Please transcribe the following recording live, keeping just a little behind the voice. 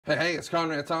Hey, it's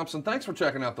Conrad Thompson. Thanks for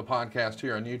checking out the podcast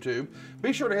here on YouTube.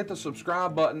 Be sure to hit the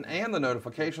subscribe button and the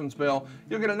notifications bell.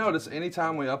 You'll get a notice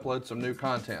anytime we upload some new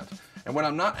content. And when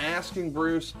I'm not asking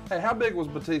Bruce, hey, how big was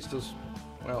Batista's?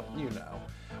 Well, you know.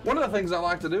 One of the things I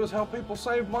like to do is help people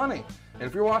save money. And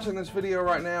if you're watching this video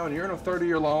right now and you're in a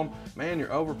 30-year loan, man,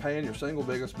 you're overpaying your single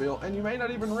biggest bill and you may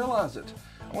not even realize it.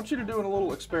 I want you to do a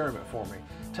little experiment for me.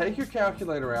 Take your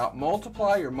calculator out,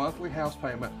 multiply your monthly house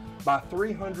payment by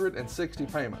 360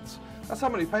 payments. That's how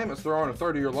many payments there are in a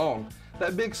 30-year loan.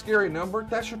 That big scary number,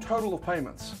 that's your total of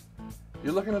payments.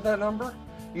 You're looking at that number?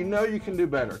 You know you can do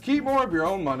better. Keep more of your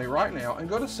own money right now and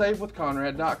go to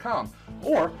savewithconrad.com.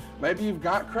 Or maybe you've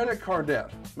got credit card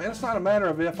debt. Man, it's not a matter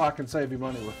of if I can save you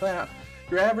money with that.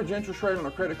 Your average interest rate on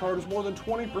a credit card is more than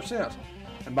 20%.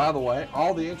 And by the way,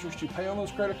 all the interest you pay on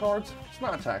those credit cards, it's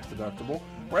not tax deductible.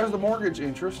 Whereas the mortgage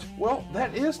interest, well,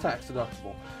 that is tax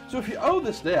deductible. So if you owe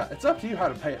this debt, it's up to you how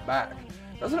to pay it back.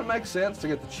 Doesn't it make sense to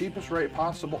get the cheapest rate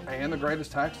possible and the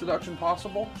greatest tax deduction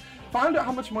possible? Find out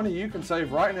how much money you can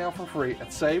save right now for free at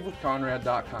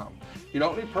savewithconrad.com. You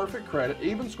don't need perfect credit.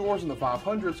 Even scores in the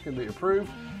 500s can be approved,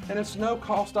 and it's no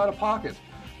cost out of pocket.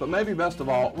 But maybe best of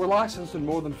all, we're licensed in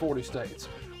more than 40 states.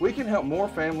 We can help more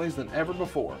families than ever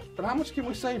before. But how much can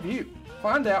we save you?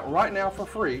 Find out right now for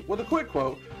free with a quick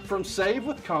quote from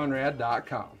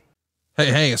savewithconrad.com.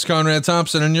 Hey, it's Conrad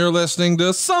Thompson, and you're listening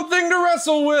to Something to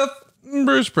Wrestle with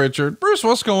Bruce Prichard. Bruce,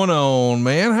 what's going on,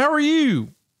 man? How are you?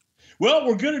 Well,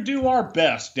 we're going to do our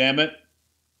best, damn it.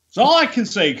 That's all I can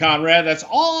say, Conrad. That's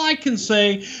all I can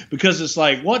say, because it's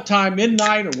like what time,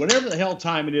 midnight or whatever the hell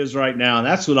time it is right now, and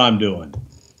that's what I'm doing.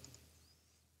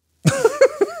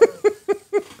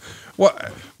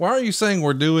 Why are you saying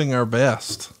we're doing our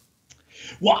best?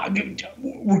 Well,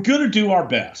 we're going to do our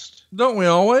best. Don't we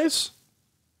always?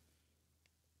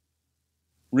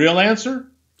 Real answer?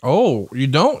 Oh, you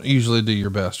don't usually do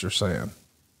your best, you're saying?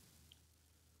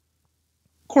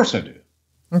 Of course I do.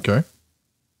 Okay.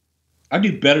 I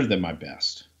do better than my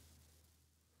best.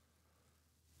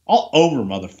 I'll over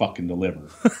motherfucking deliver.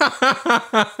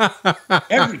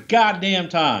 Every goddamn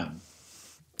time.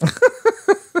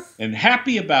 And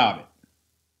happy about it.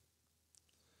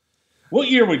 What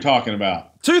year are we talking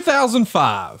about?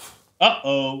 2005.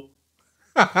 Uh-oh.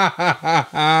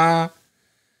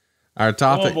 Our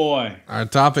topic, oh boy. Our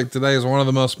topic today is one of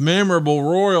the most memorable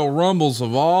Royal Rumbles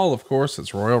of all. Of course,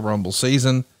 it's Royal Rumble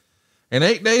season. And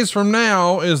 8 days from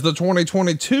now is the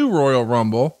 2022 Royal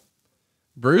Rumble.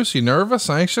 Bruce, you nervous,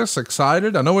 anxious,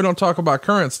 excited? I know we don't talk about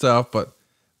current stuff, but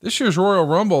this year's Royal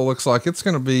Rumble looks like it's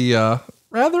going to be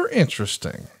rather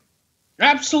interesting.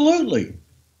 Absolutely.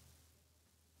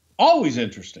 Always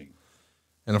interesting.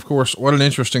 And of course, what an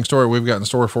interesting story we've got in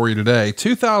store for you today.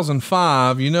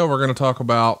 2005, you know, we're going to talk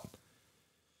about,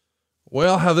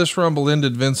 well, how this Rumble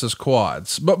ended Vince's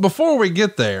quads. But before we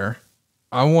get there,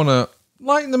 I want to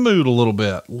lighten the mood a little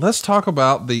bit. Let's talk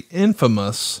about the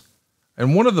infamous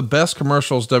and one of the best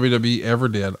commercials WWE ever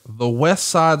did, the West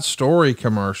Side Story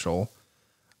commercial.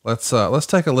 Let's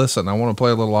take a listen. I want to play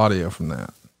a little audio from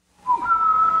that.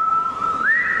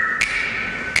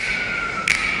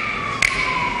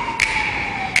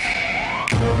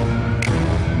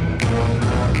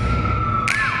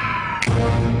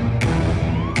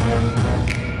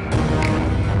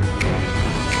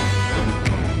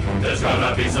 There's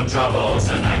gonna be some trouble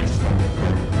tonight.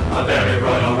 A very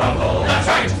royal rumble, that's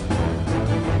right.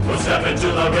 We'll step into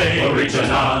the ring, we'll reach an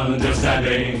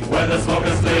understanding. When the smoke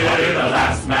is clear, I'll be the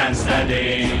last man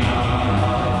standing.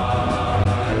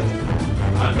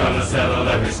 I'm gonna settle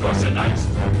every score tonight.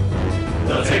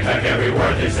 They'll take back every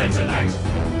word they say tonight.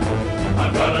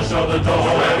 I'm gonna show the door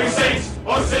to every saint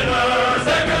or sinner.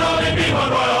 There can only be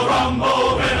one Royal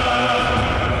Rumble winner.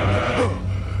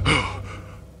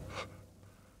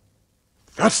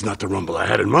 That's not the Rumble I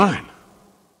had in mind.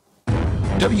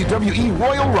 WWE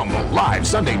Royal Rumble, live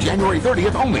Sunday, January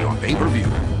 30th, only on pay-per-view.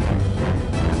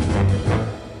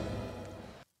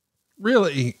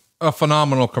 Really a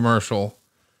phenomenal commercial,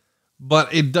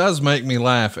 but it does make me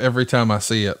laugh every time I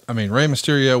see it. I mean, Rey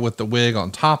Mysterio with the wig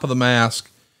on top of the mask,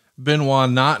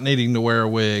 Benoit not needing to wear a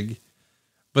wig,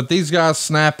 but these guys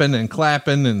snapping and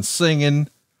clapping and singing.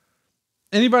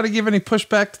 Anybody give any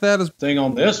pushback to that? Thing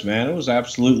on this, man, it was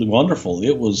absolutely wonderful.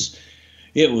 It was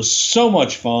so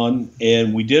much fun,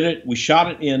 and we did it. We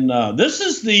shot it in. This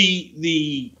is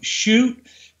the shoot,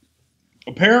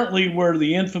 apparently, where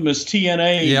the infamous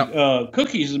TNA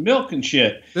cookies and milk and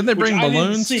shit. Didn't they bring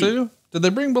balloons too? Did they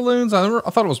bring balloons? I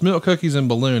thought it was milk, cookies, and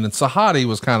balloon. And Sahadi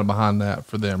was kind of behind that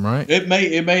for them, right? It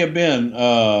may have been.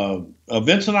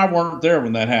 Vince and I weren't there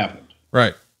when that happened.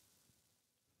 Right.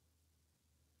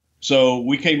 So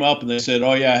we came up and they said,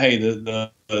 "Oh yeah, hey,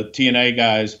 the TNA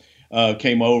guys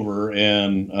came over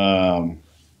and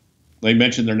they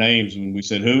mentioned their names and we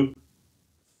said who.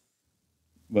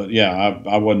 But yeah,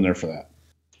 I wasn't there for that.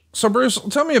 So Bruce,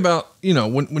 tell me about,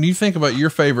 when you think about your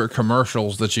favorite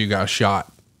commercials that you guys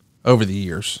shot over the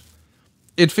years,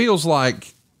 it feels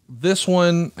like this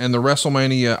one and the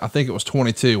WrestleMania, I think it was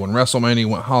 22 when WrestleMania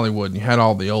went Hollywood and you had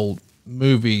all the old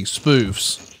movie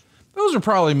spoofs. Those are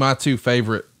probably my two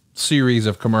favorite series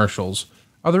of commercials.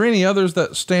 Are there any others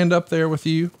that stand up there with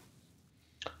you?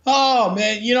 Oh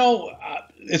man,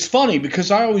 it's funny because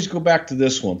I always go back to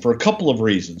this one for a couple of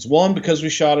reasons. One, because we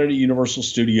shot it at Universal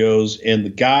Studios, and the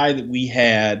guy that we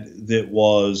had that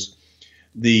was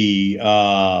the,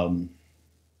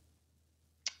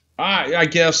 I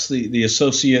guess the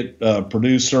associate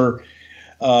producer,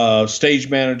 stage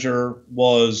manager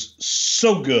was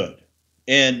so good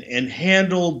and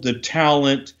handled the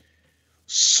talent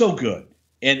so good.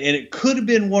 And it could have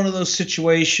been one of those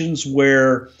situations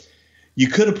where you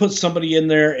could have put somebody in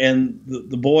there and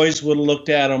the boys would have looked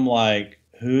at him like,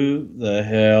 who the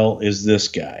hell is this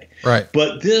guy? Right.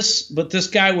 But this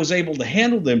guy was able to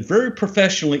handle them very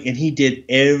professionally, and he did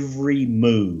every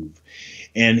move.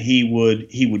 And he would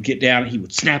get down, and he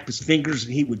would snap his fingers,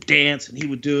 and he would dance, and he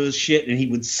would do his shit, and he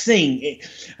would sing.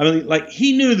 I mean, like,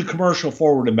 he knew the commercial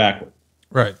forward and backward.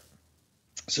 Right.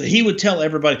 So he would tell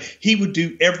everybody, he would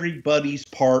do everybody's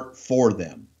part for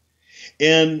them.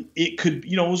 And it could,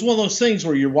 it was one of those things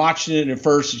where you're watching it at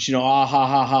first, it's, ah, ha,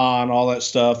 ha, ha, and all that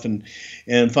stuff and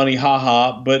funny, ha,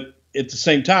 ha. But at the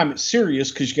same time, it's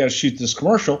serious because you got to shoot this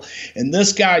commercial. And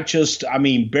this guy just,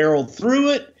 barreled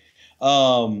through it.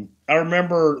 I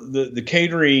remember the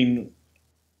catering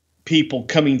people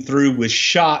coming through with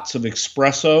shots of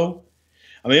espresso.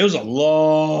 It was a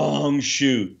long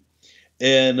shoot.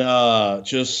 And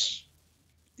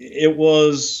it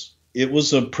was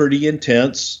a pretty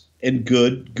intense and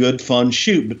good fun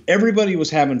shoot, but everybody was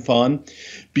having fun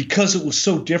because it was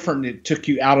so different. It took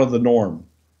you out of the norm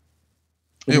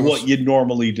of what you'd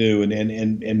normally do.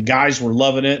 And guys were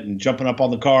loving it and jumping up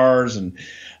on the cars. And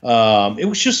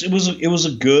it was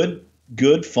a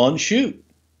good fun shoot.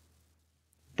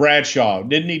 Bradshaw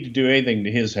didn't need to do anything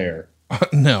to his hair.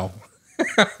 No.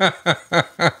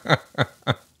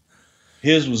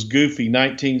 His was goofy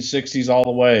 1960s all the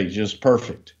way. Just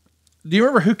perfect. Do you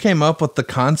remember who came up with the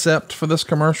concept for this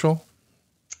commercial?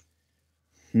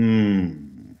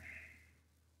 Man,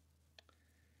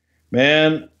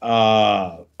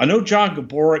 I know John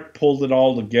Gaborik pulled it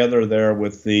all together there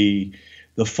with the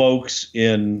folks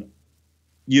in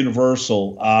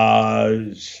Universal.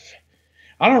 I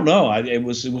don't know. It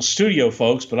was studio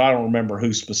folks, but I don't remember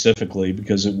who specifically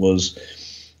because it was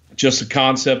just a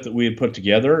concept that we had put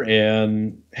together.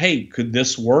 And hey, could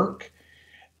this work?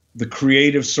 The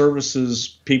creative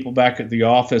services people back at the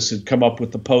office had come up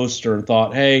with the poster and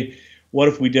thought, hey, what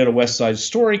if we did a West Side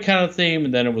Story kind of theme?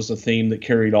 And then it was a theme that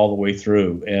carried all the way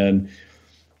through. And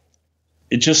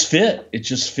it just fit.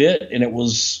 And it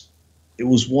was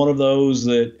one of those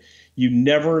that you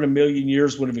never in a million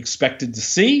years would have expected to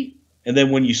see. And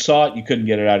then when you saw it, you couldn't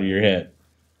get it out of your head.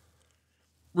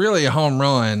 Really a home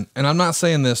run. And I'm not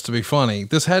saying this to be funny.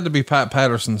 This had to be Pat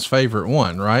Patterson's favorite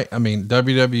one, right?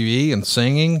 WWE and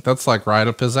singing, that's like right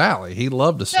up his alley. He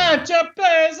loved to sing. I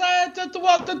just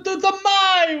want to do it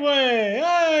my way.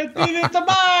 I did it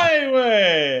my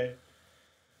way.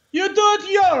 You do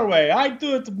it your way. I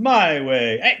do it my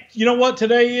way. Hey, you know what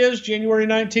today is? January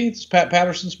 19th. It's Pat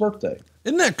Patterson's birthday.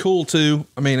 Isn't that cool too?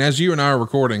 As you and I are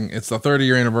recording, it's the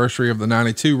 30-year anniversary of the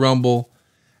 92 Rumble.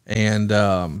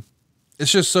 And,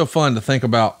 it's just so fun to think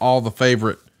about all the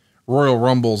favorite Royal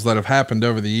Rumbles that have happened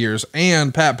over the years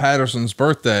and Pat Patterson's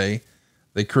birthday,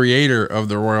 the creator of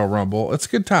the Royal Rumble. It's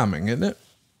good timing, isn't it?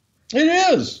 It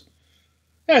is.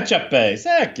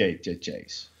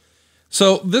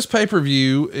 So this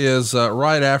pay-per-view is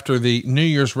right after the New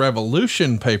Year's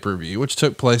Revolution pay-per-view, which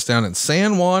took place down in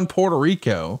San Juan, Puerto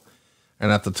Rico.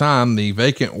 And at the time, the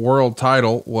vacant world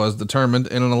title was determined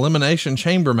in an elimination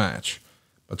chamber match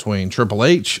between Triple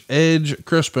H, Edge,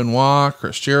 Chris Benoit,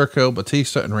 Chris Jericho,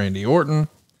 Batista, and Randy Orton.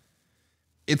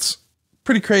 It's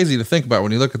pretty crazy to think about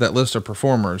when you look at that list of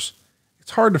performers.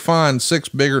 It's hard to find 6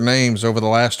 bigger names over the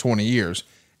last 20 years.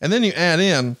 And then you add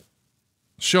in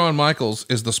Shawn Michaels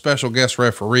is the special guest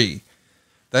referee.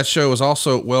 That show is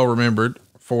also well remembered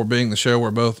for being the show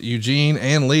where both Eugene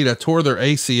and Lita tore their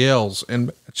ACLs in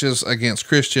matches against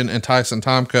Christian and Tyson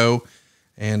Tomko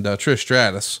and Trish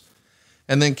Stratus.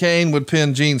 And then Kane would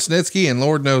pin Gene Snitsky, and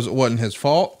Lord knows it wasn't his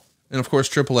fault. And of course,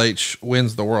 Triple H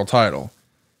wins the world title.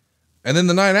 And then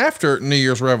the night after New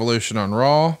Year's Revolution on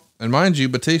Raw, and mind you,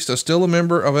 Batista's still a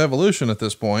member of Evolution at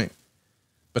this point,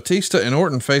 Batista and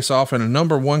Orton face off in a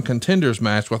number 1 contenders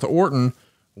match, with Orton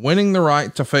winning the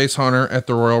right to face Hunter at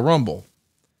the Royal Rumble.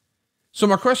 So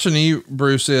my question to you,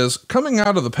 Bruce, is coming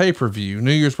out of the pay-per-view,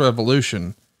 New Year's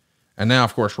Revolution, and now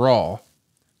of course Raw,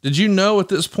 did you know at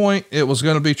this point it was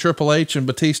going to be Triple H and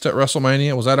Batista at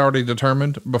WrestleMania? Was that already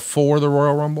determined before the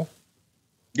Royal Rumble?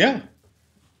 Yeah,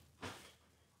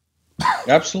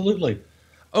 absolutely.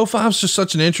 05 is just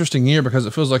such an interesting year because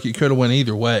it feels like you could have went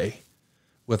either way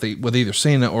with either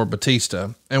Cena or Batista.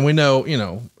 And we know,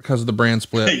 because of the brand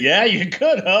split. Yeah, you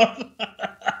could have.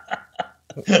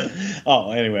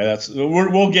 Oh, anyway,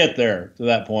 we'll get there to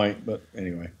that point. But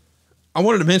anyway, I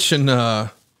wanted to mention,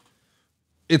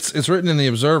 it's written in the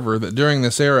Observer that during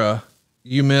this era,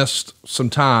 you missed some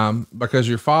time because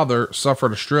your father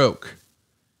suffered a stroke.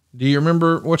 Do you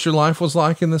remember what your life was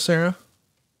like in this era?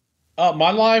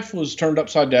 My life was turned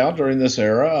upside down during this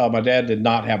era. My dad did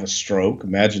not have a stroke.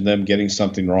 Imagine them getting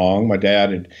something wrong. My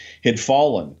dad had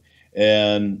fallen,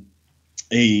 and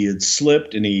he had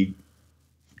slipped, and he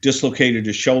dislocated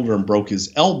his shoulder and broke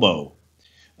his elbow,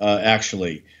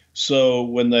 actually. So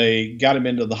when they got him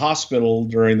into the hospital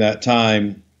during that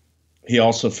time, he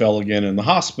also fell again in the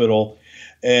hospital,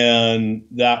 and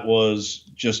that was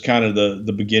just kind of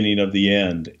the beginning of the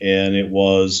end. And it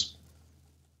was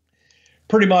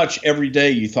pretty much every day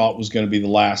you thought was going to be the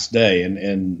last day.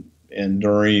 And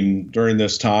during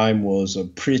this time was a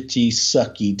pretty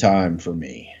sucky time for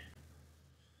me.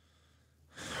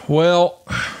 Well,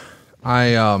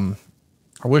 I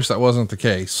wish that wasn't the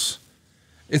case.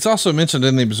 It's also mentioned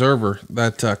in the Observer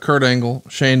that Kurt Angle,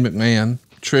 Shane McMahon,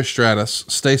 Trish Stratus,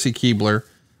 Stacy Keibler,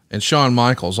 and Shawn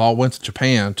Michaels all went to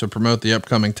Japan to promote the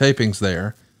upcoming tapings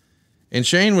there. And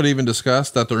Shane would even discuss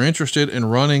that they're interested in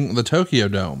running the Tokyo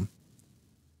Dome.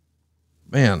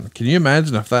 Man, can you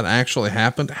imagine if that actually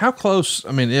happened? How close,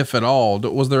 if at all,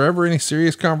 was there ever any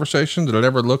serious conversation? Did it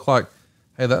ever look like,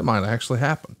 hey, that might actually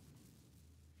happen?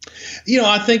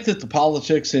 I think that the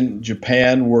politics in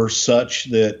Japan were such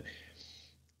that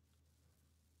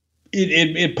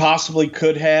it possibly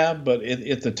could have, but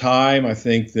at the time, I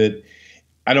think that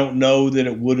I don't know that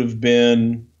it would have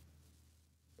been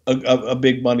a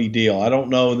big money deal. I don't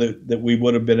know that we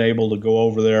would have been able to go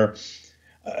over there.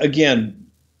 Again,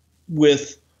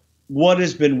 with what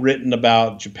has been written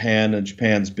about Japan and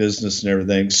Japan's business and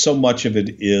everything, so much of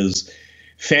it is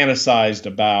fantasized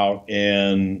about,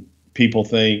 and people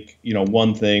think,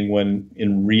 one thing when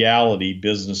in reality,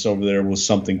 business over there was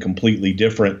something completely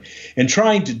different. And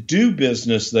trying to do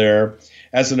business there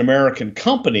as an American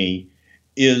company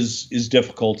is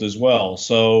difficult as well.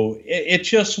 So it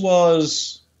just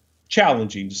was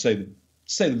challenging to say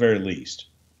the very least.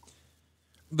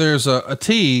 There's a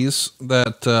tease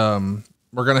that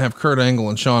we're going to have Kurt Angle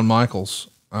and Shawn Michaels.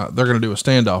 They're going to do a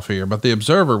standoff here, but the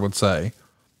Observer would say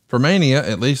for Mania,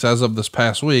 at least as of this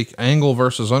past week, Angle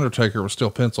versus Undertaker was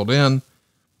still penciled in.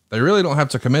 They really don't have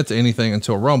to commit to anything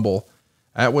until Rumble,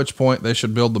 at which point they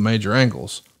should build the major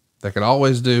angles. They could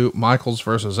always do Michaels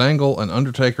versus Angle and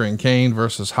Undertaker and Kane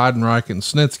versus Heidenreich and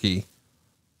Snitsky.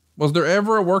 Was there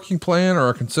ever a working plan or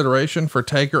a consideration for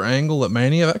Taker Angle at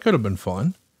Mania? That could have been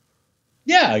fun.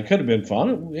 Yeah, it could have been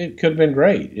fun. It could have been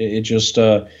great. It just,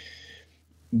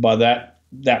 by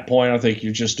that point, I think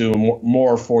you're just doing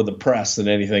more for the press than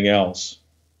anything else.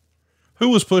 Who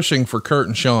was pushing for Kurt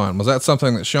and Shawn? Was that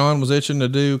something that Shawn was itching to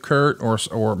do, Kurt,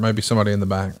 or maybe somebody in the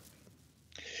back?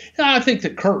 Yeah, I think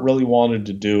that Kurt really wanted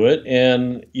to do it.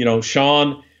 And,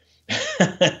 Shawn,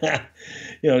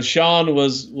 Shawn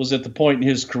was at the point in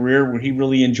his career where he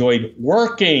really enjoyed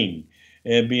working.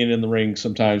 And being in the ring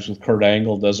sometimes with Kurt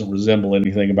Angle doesn't resemble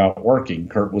anything about working.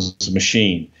 Kurt was a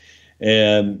machine.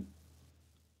 But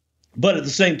at the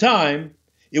same time,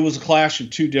 it was a clash of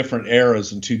two different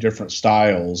eras and two different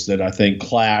styles that I think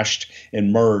clashed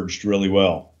and merged really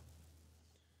well.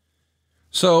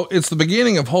 So it's the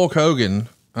beginning of Hulk Hogan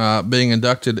being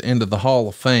inducted into the Hall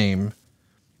of Fame.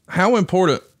 How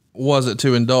important was it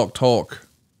to induct Hulk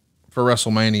for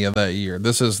WrestleMania that year?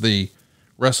 This is the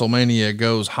WrestleMania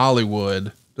Goes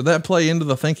Hollywood. Did that play into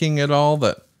the thinking at all,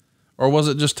 or was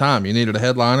it just time? You needed a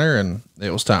headliner and it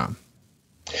was time.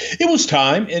 It was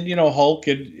time. And, Hulk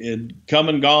had come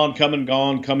and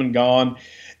gone.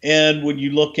 And when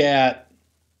you look at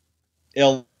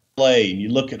LA and you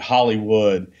look at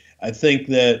Hollywood, I think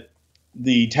that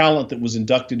the talent that was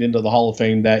inducted into the Hall of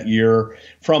Fame that year,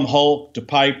 from Hulk to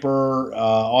Piper,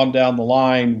 on down the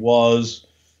line,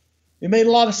 it made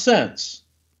a lot of sense.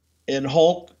 And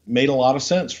Hulk made a lot of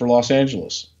sense for Los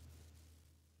Angeles.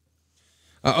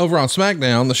 Over on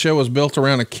SmackDown, the show was built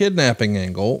around a kidnapping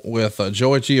angle with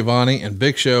Joey Giovanni and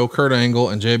Big Show, Kurt Angle,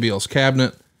 and JBL's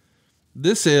Cabinet.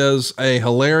 This is a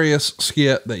hilarious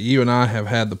skit that you and I have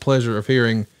had the pleasure of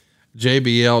hearing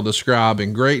JBL describe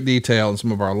in great detail in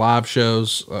some of our live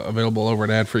shows, available over at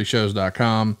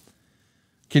adfreeshows.com.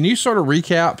 Can you sort of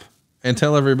recap and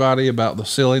tell everybody about the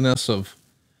silliness of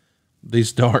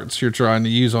these darts you're trying to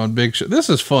use on Big Show? This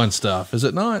is fun stuff, is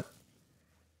it not?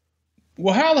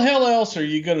 Well, how the hell else are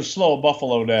you going to slow a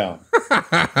buffalo down?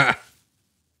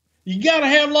 You got to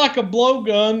have like a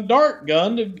blowgun, dart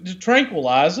gun to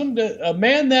tranquilize them. A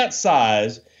man that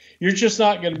size, you're just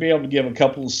not going to be able to give a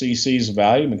couple of cc's of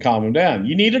Valium and calm him down.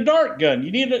 You need a dart gun.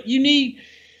 You need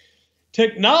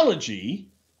technology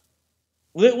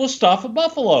that will stuff a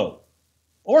buffalo,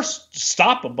 or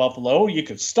stop a buffalo. You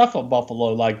could stuff a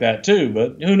buffalo like that too,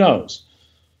 but who knows?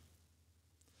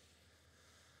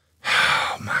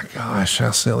 Oh my gosh,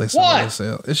 how silly some of this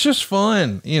is. It's just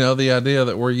fun. You know, the idea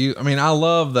that I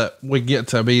love that we get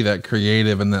to be that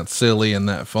creative and that silly and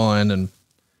that fun. And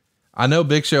I know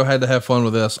Big Show had to have fun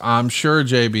with this. I'm sure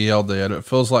JBL did. It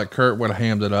feels like Kurt would have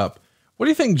hammed it up. What do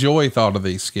you think Joy thought of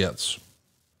these skits?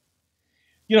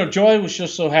 You know, Joy was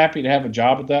just so happy to have a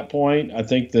job at that point. I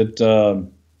think that,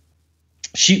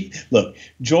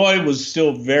 Joy was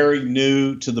still very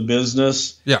new to the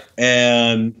business. Yeah.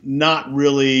 And not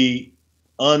really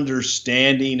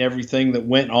understanding everything that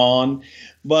went on,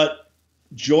 but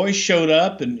Joy showed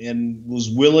up and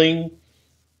was willing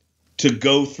to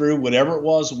go through whatever it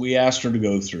was we asked her to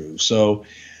go through. So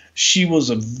she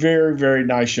was a very, very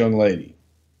nice young lady.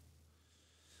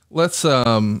 Let's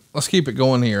keep it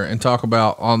going here and talk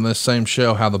about on this same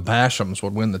show how the Bashams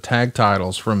would win the tag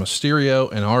titles from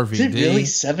Mysterio and RVD. Is it really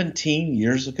 17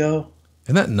 years ago?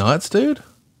 Isn't that nuts, dude?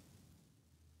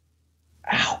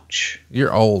 Ouch.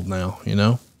 You're old now, you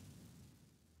know?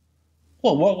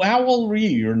 Well, how old were you?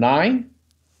 You're 9?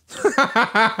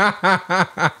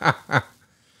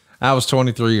 I was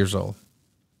 23 years old.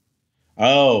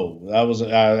 Oh, that was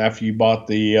after you bought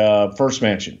the first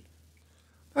mansion.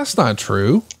 That's not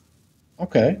true.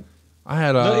 Okay. I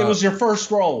had it was your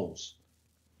first Rolls.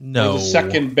 No. The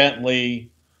second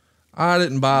Bentley. I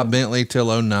didn't buy a Bentley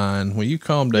till 09. Will you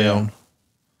calm down? Yeah.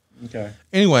 Okay.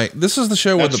 Anyway, this is the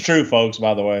show where That's true, folks,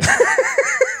 by the way.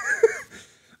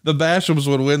 The Bashams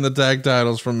would win the tag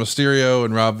titles from Mysterio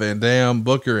and Rob Van Dam,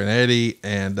 Booker and Eddie,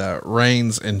 and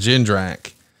Reigns and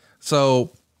Jindrak. So,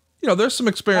 you know, there's some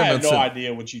experiments. I had no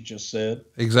idea what you just said.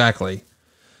 Exactly.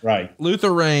 Right.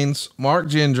 Luther Reigns, Mark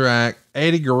Jindrak,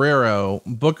 Eddie Guerrero,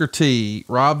 Booker T,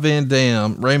 Rob Van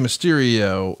Dam, Rey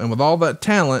Mysterio, and with all that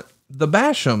talent, the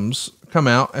Bashams come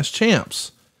out as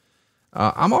champs.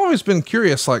 I'm always been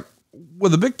curious, like,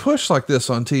 with a big push like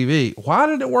this on TV, why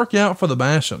did it work out for the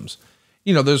Bashams?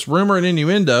 You know, there's rumor and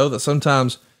innuendo that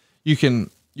sometimes you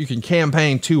can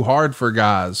campaign too hard for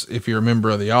guys if you're a member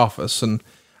of the office. And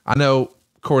I know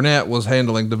Cornette was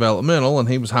handling developmental and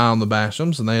he was high on the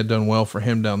Bashams and they had done well for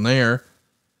him down there.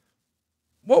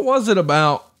 What was it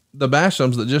about the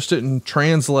Bashams that just didn't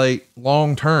translate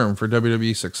long-term for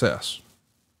WWE success?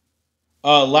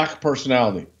 Lack of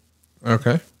personality.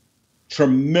 Okay.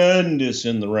 Tremendous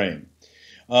in the ring.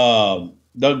 Doug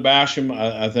Basham,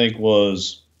 I think,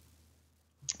 was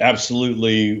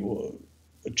absolutely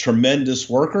a tremendous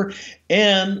worker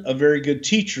and a very good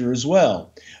teacher as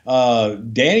well.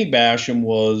 Danny Basham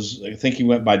was, I think he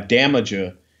went by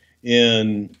Damaja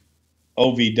in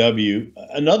OVW.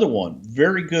 Another one,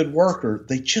 very good worker.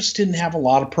 They just didn't have a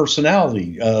lot of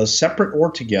personality, separate or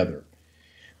together.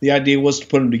 The idea was to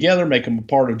put them together, make them a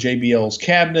part of JBL's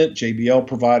cabinet. JBL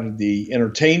provided the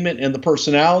entertainment and the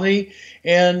personality,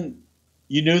 and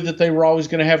you knew that they were always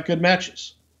going to have good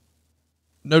matches.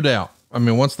 No doubt. I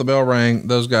mean, once the bell rang,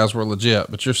 those guys were legit,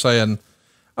 but you're saying,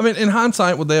 I mean, in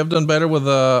hindsight, would they have done better with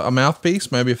a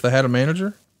mouthpiece? Maybe if they had a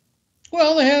manager?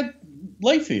 Well, they had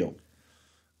Layfield.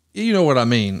 You know what I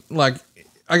mean? Like,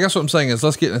 I guess what I'm saying is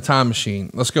let's get in a time machine.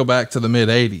 Let's go back to the mid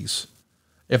 80s.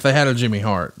 If they had a Jimmy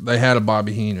Hart, they had a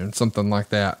Bobby Heenan, something like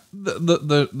that.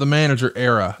 The manager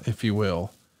era, if you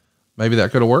will, maybe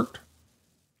that could have worked.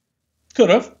 Could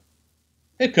have.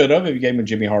 It could have if you gave him a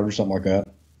Jimmy Hart or something like that.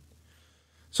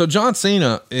 So John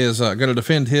Cena is going to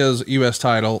defend his U.S.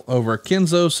 title over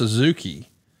Kenzo Suzuki.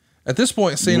 At this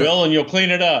point, Cena... You will, and you'll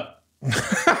clean it up.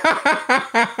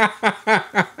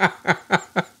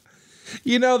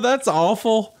 You know, that's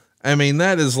awful. I mean,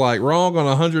 that is like wrong on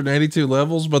 182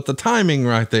 levels, but the timing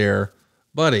right there,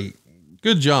 buddy,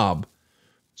 good job.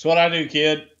 That's what I do,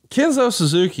 kid. Kenzo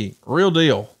Suzuki, real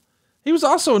deal. He was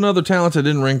also another talented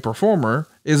in-ring performer.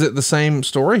 Is it the same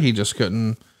story? He just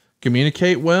couldn't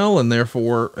communicate well, and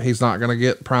therefore he's not going to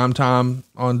get prime time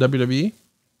on WWE?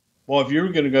 Well, if you were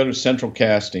going to go to Central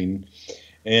Casting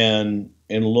and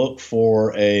look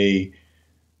for a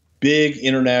big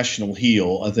international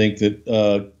heel. I think that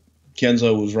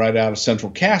Kenzo was right out of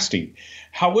Central Casting.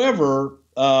 However,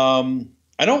 I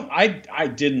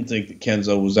didn't think that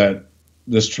Kenzo was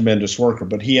this tremendous worker,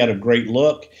 but he had a great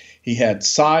look. He had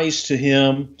size to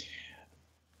him,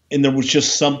 and there was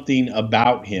just something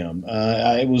about him.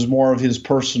 It was more of his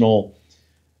personal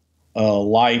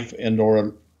life and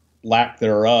or lack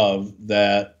thereof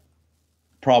that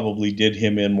probably did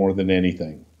him in more than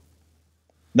anything.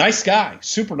 Nice guy,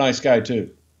 super nice guy too.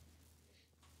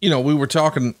 You know, we were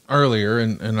talking earlier,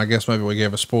 and I guess maybe we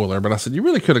gave a spoiler, but I said you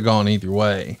really could have gone either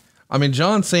way. I mean,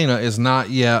 John Cena is not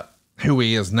yet who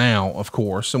he is now, of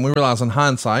course, and we realize in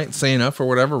hindsight, Cena, for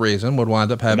whatever reason, would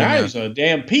wind up having now he's a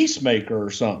damn peacemaker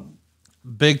or something.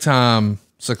 Big time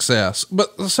success.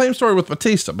 But the same story with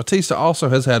Batista. Batista also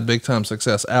has had big time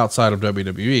success outside of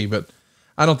WWE, but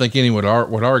I don't think anyone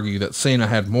would argue that Cena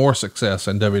had more success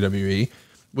in WWE.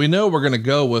 We know we're going to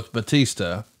go with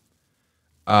Batista.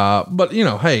 But you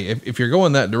know, hey, if you're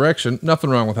going that direction,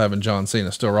 nothing wrong with having John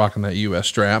Cena still rocking that US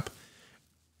strap.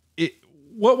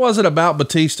 What was it about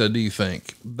Batista, do you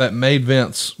think, that made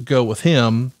Vince go with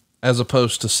him as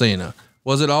opposed to Cena?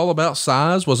 Was it all about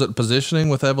size? Was it positioning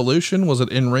with Evolution? Was it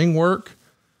in-ring work?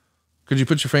 Could you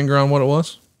put your finger on what it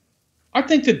was? I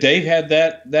think that Dave had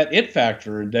that it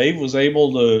factor, and Dave was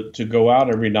able to go out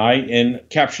every night and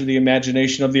capture the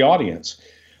imagination of the audience.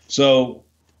 So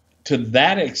to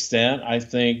that extent, I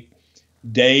think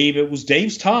it was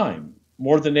Dave's time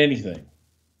more than anything.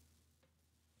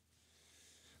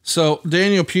 So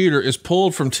Daniel Puder is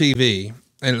pulled from TV,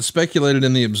 and it's speculated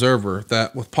in the Observer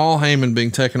that with Paul Heyman being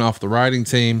taken off the writing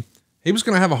team, he was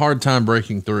going to have a hard time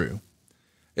breaking through.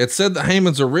 It said that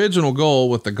Heyman's original goal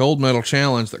with the gold medal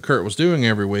challenge that Kurt was doing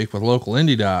every week with local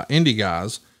indie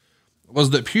guys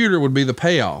was that Puder would be the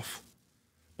payoff.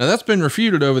 Now that's been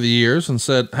refuted over the years and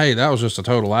said, hey, that was just a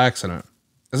total accident.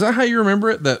 Is that how you remember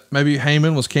it? That maybe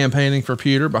Heyman was campaigning for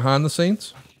Puder behind the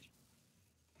scenes?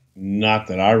 Not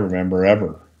that I remember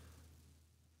ever.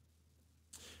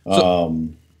 I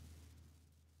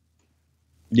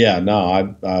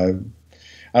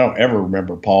don't ever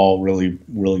remember Paul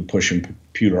really pushing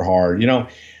Puder hard. You know,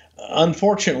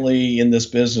 unfortunately in this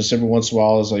business, every once in a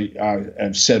while, as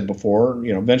I've said before,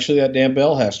 you know, eventually that damn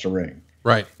bell has to ring.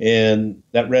 Right. And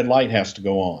that red light has to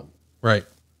go on. Right.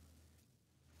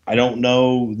 I don't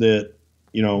know that,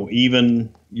 you know,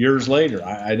 even years later,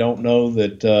 I don't know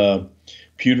that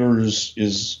Puder's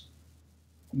is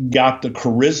got the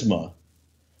charisma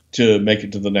to make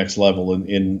it to the next level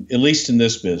in at least in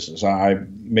this business.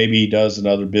 Maybe he does in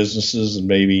other businesses and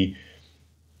maybe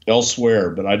elsewhere,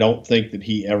 but I don't think that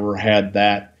he ever had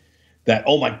that,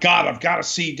 oh my God, I've got to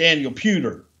see Daniel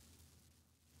Puder.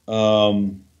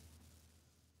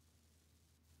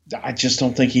 I just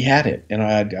don't think he had it. And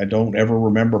I don't ever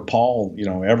remember Paul, you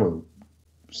know, ever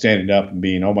standing up and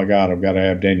being, oh my God, I've got to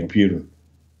have Daniel Puder.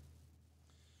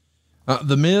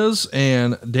 The Miz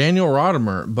and Daniel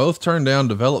Rodimer both turned down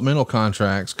developmental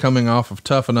contracts coming off of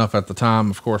Tough Enough at the time.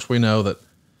 Of course, we know that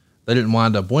they didn't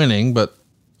wind up winning, but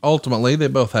ultimately they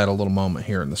both had a little moment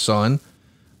here in the sun.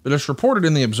 But it's reported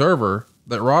in the Observer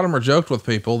that Rodimer joked with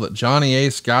people that Johnny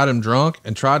Ace got him drunk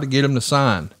and tried to get him to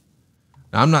sign.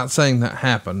 Now, I'm not saying that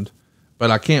happened,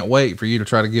 but I can't wait for you to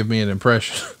try to give me an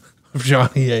impression of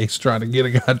Johnny Ace trying to get a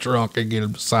guy drunk and get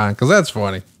him to sign, because that's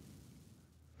funny.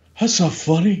 That's not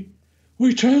funny. What are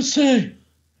you trying to say?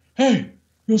 Hey,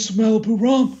 you want some Malibu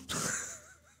rum?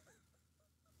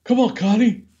 Come on,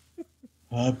 Connie.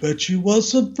 I bet you want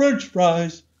some French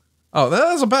fries. Oh,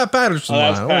 that's a Pat Patterson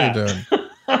line. What are you doing?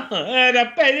 And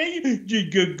I bet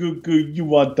you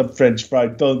want the French fry,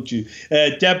 don't you?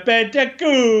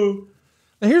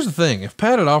 Now, here's the thing. If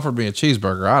Pat had offered me a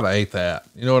cheeseburger, I'd have ate that.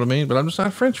 You know what I mean? But I'm just not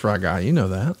a French fry guy. You know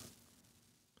that.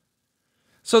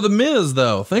 So the Miz,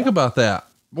 though, think about that.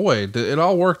 Boy, it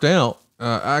all worked out.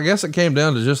 I guess it came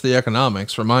down to just the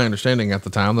economics. From my understanding at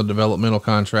the time, the developmental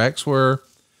contracts were,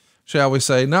 shall we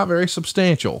say, not very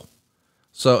substantial.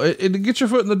 So it gets your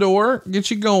foot in the door, get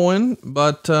you going,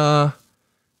 but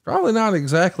probably not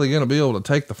exactly going to be able to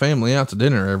take the family out to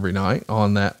dinner every night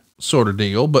on that sort of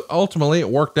deal. But ultimately it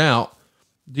worked out.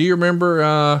 Do you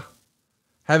remember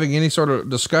having any sort of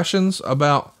discussions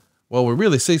about, well, we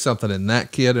really see something in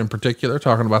that kid in particular,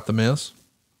 talking about the Miz?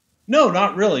 No,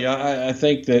 not really. I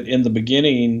think that in the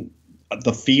beginning,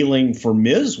 the feeling for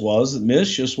Miz was that Miz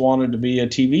just wanted to be a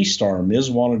TV star. Miz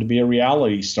wanted to be a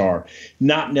reality star,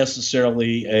 not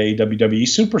necessarily a WWE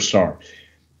superstar.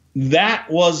 That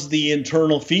was the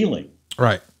internal feeling.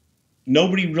 Right.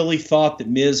 Nobody really thought that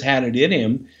Miz had it in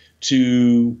him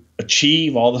to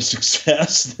achieve all the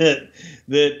success that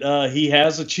he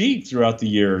has achieved throughout the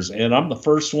years. And I'm the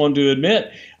first one to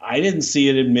admit, I didn't see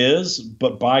it in Miz,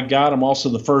 but by God, I'm also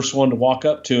the first one to walk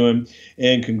up to him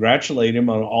and congratulate him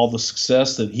on all the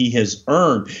success that he has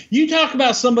earned. You talk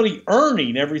about somebody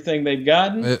earning everything they've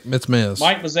gotten. It's Miz.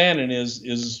 Mike Mizanin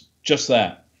is just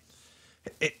that.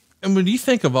 And when you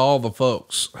think of all the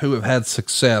folks who have had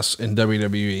success in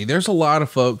WWE, there's a lot of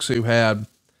folks who had,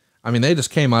 they just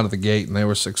came out of the gate and they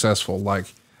were successful. Like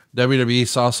WWE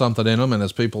saw something in them, and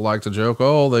as people like to joke,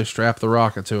 they strapped the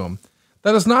rocket to them.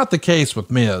 That is not the case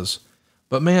with Miz,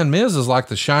 but man, Miz is like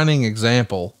the shining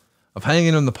example of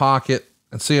hanging in the pocket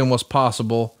and seeing what's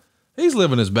possible. He's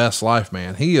living his best life,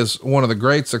 man. He is one of the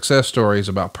great success stories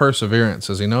about perseverance.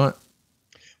 Is he not?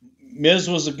 Miz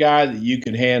was a guy that you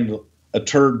could hand a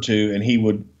turd to and he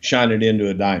would shine it into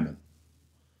a diamond.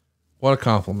 What a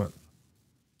compliment.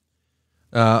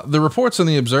 The reports in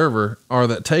the Observer are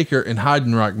that Taker and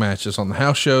Heidenreich matches on the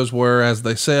house shows were, as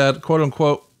they said, quote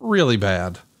unquote, really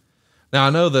bad. Now I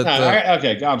know that.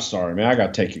 Okay, I'm sorry, man. I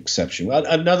got to take exception.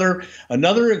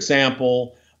 Another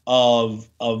example of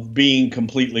being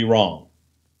completely wrong.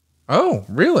 Oh,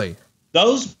 really?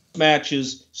 Those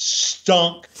matches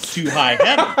stunk to high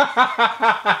heaven.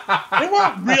 They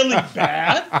weren't really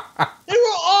bad. They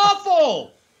were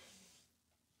awful.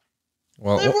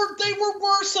 Well, they were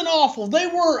worse than awful. They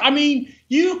were.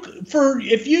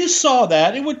 If you saw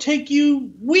that, it would take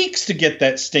you weeks to get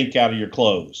that stink out of your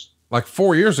clothes. Like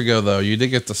 4 years ago, though, you did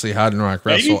get to see Heidenreich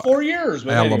wrestle. Maybe 4 years.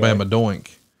 But Alabama anyway.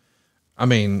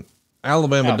 Doink.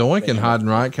 Alabama Doink and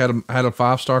Heidenreich had a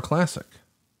 5-star classic.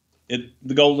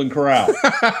 The Golden Corral.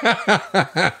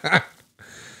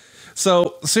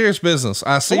 So serious business.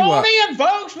 I see. Come on in,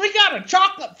 folks. We got a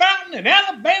chocolate fountain in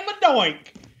Alabama Doink.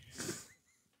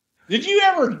 Did you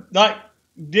ever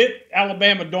dip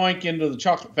Alabama Doink into the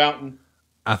chocolate fountain?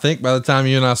 I think by the time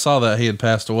you and I saw that, he had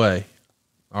passed away.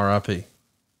 R.I.P.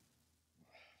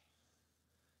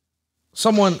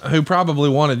 Someone who probably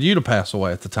wanted you to pass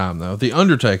away at the time, though, The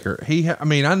Undertaker.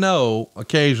 I know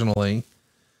occasionally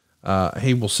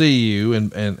he will see you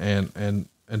and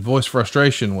voice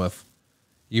frustration with,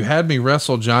 you had me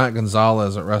wrestle Giant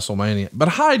Gonzalez at WrestleMania, but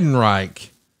Heidenreich,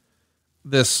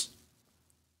 this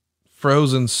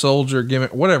frozen soldier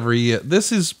gimmick, whatever he is,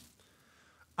 this is,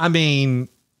 and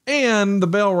the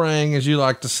bell rang, as you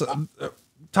like to say,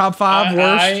 top 5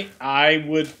 worst. I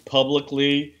would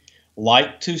publicly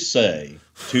like to say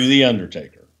to The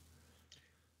Undertaker,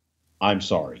 I'm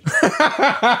sorry.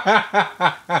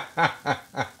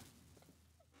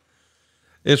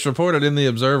 It's reported in the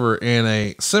Observer in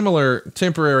a similar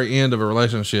temporary end of a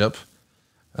relationship.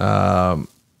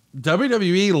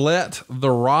 WWE let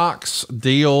The Rock's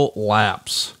deal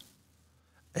lapse,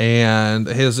 and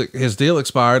his deal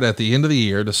expired at the end of the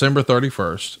year, December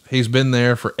 31st. He's been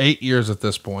there for 8 years at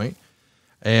this point.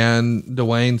 And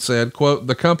Dwayne said, quote,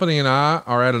 the company and I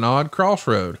are at an odd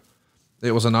crossroad.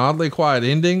 It was an oddly quiet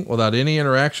ending without any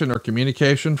interaction or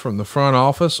communication from the front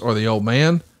office or the old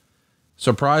man.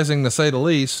 Surprising to say the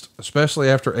least, especially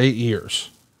after 8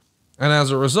 years. And as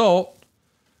a result,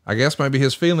 I guess maybe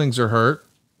his feelings are hurt.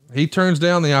 He turns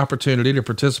down the opportunity to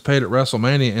participate at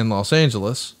WrestleMania in Los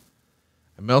Angeles.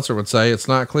 And Meltzer would say it's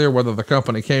not clear whether the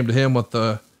company came to him with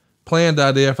the planned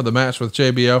idea for the match with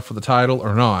JBL for the title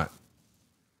or not.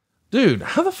 Dude,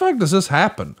 how the fuck does this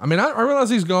happen? I realize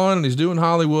he's gone and he's doing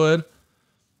Hollywood,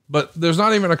 but there's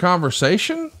not even a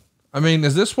conversation.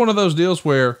 Is this one of those deals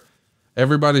where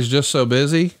everybody's just so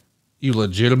busy, you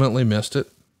legitimately missed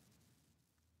it?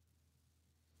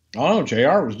 I don't know.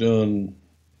 JR was doing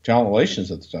talent relations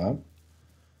at the time.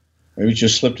 Maybe it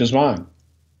just slipped his mind.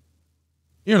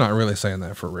 You're not really saying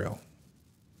that for real.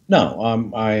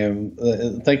 No, I am.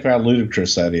 Think how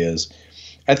ludicrous that is.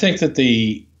 I think that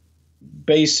the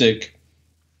basic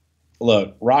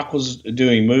look, Rock was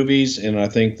doing movies, and I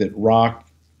think that Rock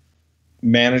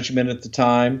management at the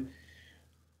time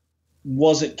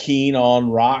wasn't keen on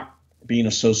Rock being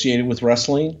associated with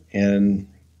wrestling. And,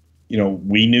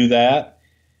 we knew that.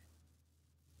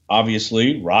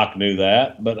 Obviously, Rock knew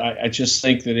that, but I just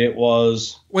think that it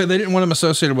was... Wait, they didn't want him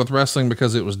associated with wrestling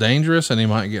because it was dangerous and he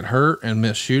might get hurt and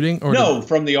miss shooting? Or no,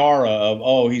 from the aura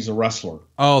of, he's a wrestler.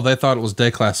 Oh, they thought it was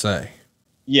déclassé.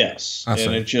 Yes.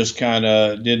 And it just kind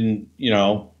of didn't,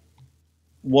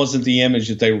 wasn't the image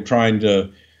that they were trying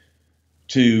to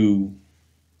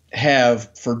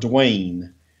have for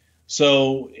Dwayne.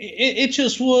 So it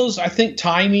just was, I think,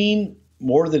 timing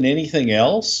more than anything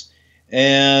else.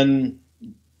 And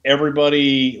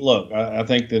everybody, look, I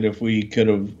think that if we could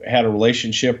have had a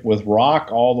relationship with Rock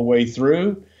all the way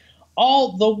through,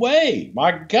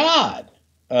 my God,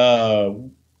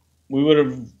 we would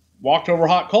have walked over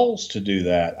hot coals to do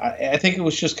that. I think it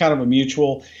was just kind of a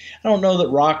mutual. I don't know that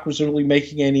Rock was really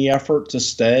making any effort to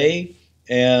stay,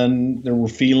 and there were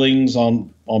feelings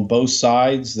on both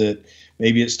sides that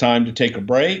maybe it's time to take a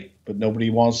break, but nobody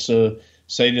wants to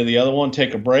say to the other one,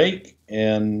 take a break,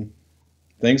 and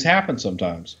things happen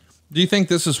sometimes. Do you think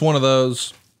this is one of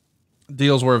those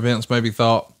deals where Vince maybe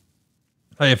thought,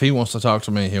 hey, if he wants to talk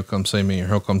to me, he'll come see me, or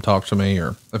he'll come talk to me,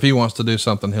 or if he wants to do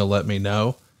something, he'll let me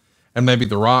know? And maybe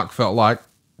The Rock felt like,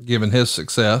 given his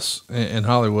success in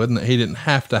Hollywood, and that he didn't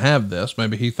have to have this.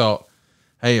 Maybe he thought,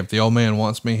 hey, if the old man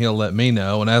wants me, he'll let me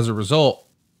know. And as a result,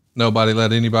 nobody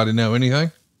let anybody know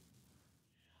anything.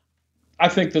 I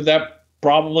think that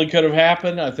probably could have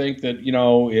happened. I think that,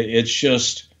 it's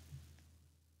just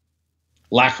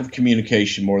lack of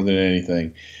communication more than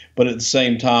anything. But at the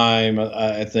same time,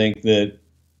 I think that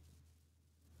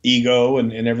ego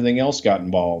and everything else got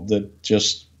involved, that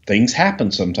just things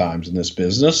happen sometimes in this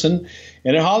business and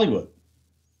in Hollywood.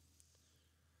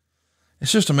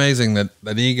 It's just amazing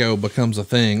that ego becomes a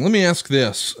thing. Let me ask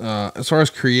this, as far as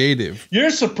creative.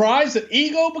 You're surprised that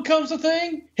ego becomes a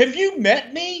thing? Have you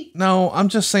met me? No, I'm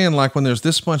just saying, like, when there's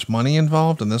this much money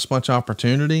involved and this much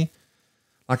opportunity,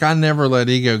 like, I never let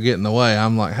ego get in the way.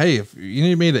 I'm like, hey, if you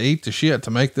need me to eat the shit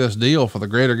to make this deal for the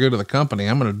greater good of the company,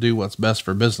 I'm going to do what's best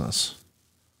for business.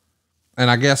 And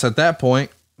I guess at that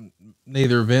point,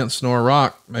 neither Vince nor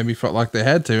Rock maybe felt like they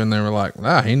had to. And they were like,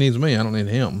 he needs me, I don't need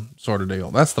him, sort of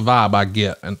deal. That's the vibe I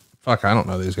get. And fuck, I don't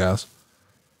know these guys.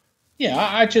 Yeah.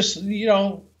 I just,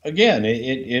 again,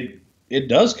 it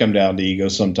does come down to ego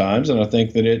sometimes. And I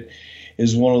think that it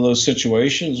is one of those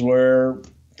situations where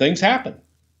things happen.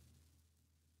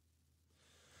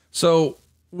 So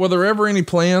were there ever any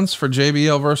plans for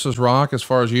JBL versus Rock, as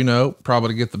far as you know, probably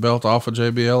to get the belt off of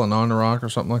JBL and on the Rock or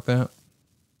something like that?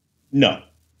 No,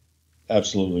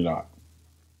 absolutely not.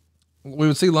 We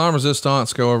would see La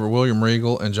Resistance go over William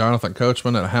Regal and Jonathan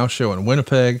Coachman at a house show in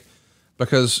Winnipeg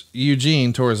because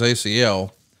Eugene tore his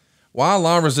ACL. Why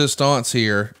La Resistance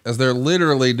here, as they're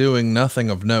literally doing nothing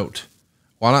of note?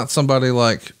 Why not somebody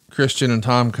like Christian and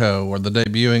Tomko, or the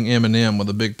debuting Eminem with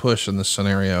a big push in this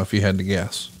scenario, if you had to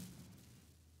guess?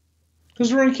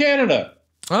 Because we're in Canada.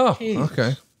 Oh, jeez.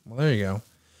 Okay. Well, there you go.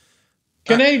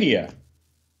 Canada.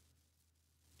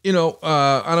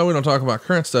 I know we don't talk about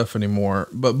current stuff anymore,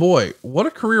 but boy, what a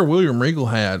career William Regal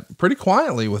had pretty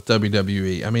quietly with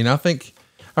WWE. I mean, I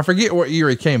forget what year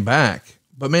he came back,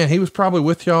 but man, he was probably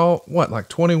with y'all, like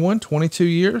 21, 22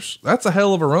 years? That's a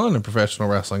hell of a run in professional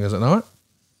wrestling, is it not?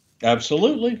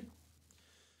 Absolutely.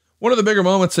 One of the bigger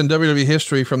moments in WWE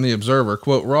history from the Observer,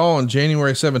 quote, Raw on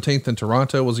January 17th in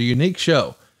Toronto was a unique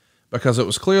show because it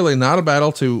was clearly not a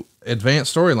battle to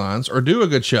advance storylines or do a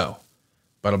good show,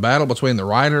 but a battle between the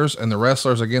writers and the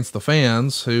wrestlers against the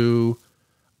fans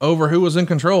over who was in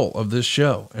control of this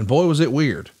show. And boy, was it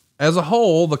weird. As a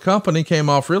whole, the company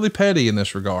came off really petty in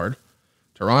this regard.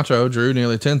 Toronto drew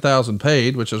nearly 10,000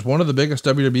 paid, which is one of the biggest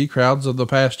WWE crowds of the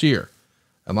past year.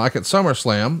 And like at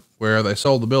SummerSlam, where they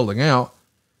sold the building out,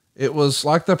 it was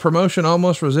like the promotion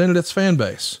almost resented its fan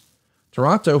base.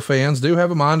 Toronto fans do have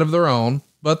a mind of their own,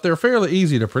 but they're fairly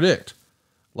easy to predict.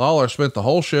 Lawler spent the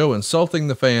whole show insulting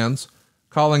the fans,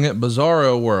 calling it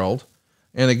Bizarro World,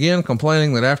 and again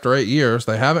complaining that after 8 years,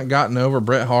 they haven't gotten over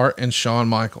Bret Hart and Shawn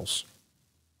Michaels.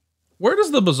 Where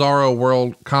does the Bizarro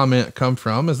World comment come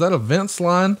from? Is that a Vince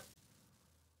line?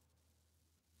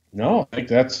 No, I think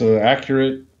that's an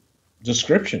accurate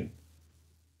description.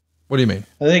 What do you mean?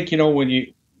 I think, when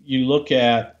you look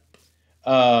at,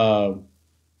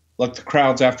 like the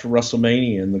crowds after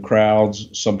WrestleMania and the crowds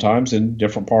sometimes in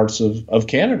different parts of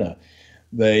Canada,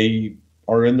 they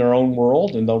are in their own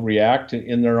world and they'll react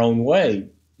in their own way.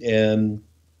 And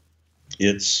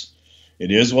it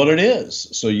is what it is.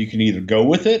 So you can either go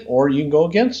with it or you can go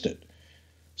against it.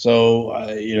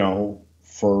 So,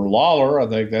 for Lawler, I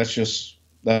think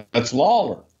that's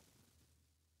Lawler.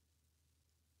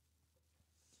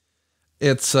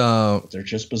 They're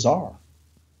just bizarre.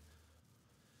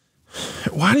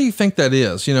 Why do you think that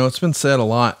is? It's been said a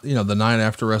lot, the night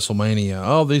after WrestleMania,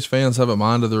 oh, these fans have a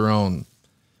mind of their own.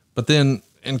 But then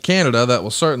in Canada, that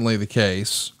was certainly the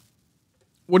case.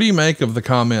 What do you make of the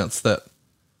comments that,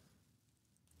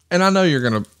 and I know you're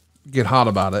going to get hot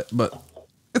about it, but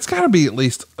it's gotta be at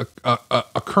least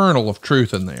a kernel of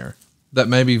truth in there that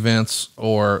maybe Vince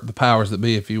or the powers that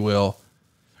be, if you will,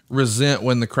 resent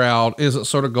when the crowd isn't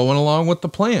sort of going along with the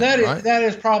plan. That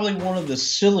is probably one of the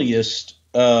silliest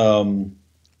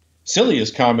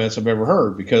comments I've ever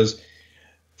heard, because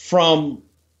from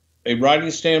a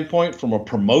writing standpoint, from a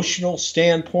promotional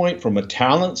standpoint, from a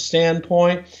talent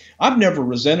standpoint, I've never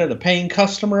resented a paying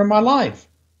customer in my life.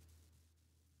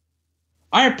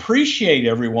 I appreciate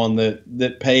everyone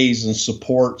that pays and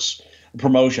supports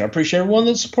promotion. I appreciate everyone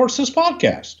that supports this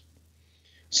podcast.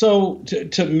 So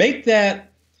to make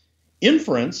that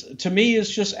inference, to me, is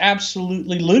just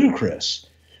absolutely ludicrous.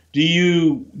 Do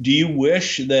you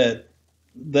wish that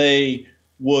they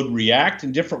would react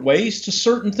in different ways to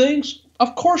certain things?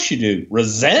 Of course you do.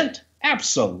 Resent?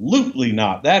 Absolutely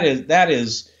not. That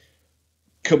is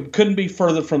couldn't be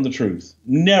further from the truth.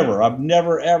 Never. I've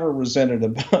never ever resented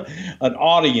an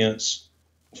audience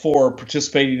for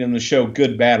participating in the show,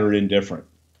 good, bad, or indifferent.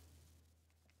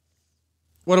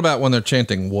 What about when they're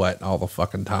chanting what all the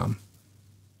fucking time?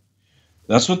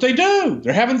 That's what they do.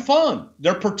 They're having fun.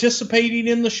 They're participating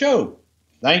in the show.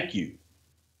 Thank you.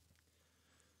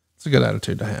 It's a good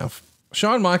attitude to have.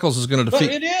 Shawn Michaels is going to defeat.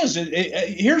 But it is.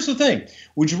 Here's the thing.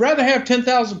 Would you rather have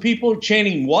 10,000 people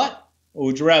chanting what? Or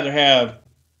would you rather have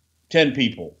 10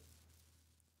 people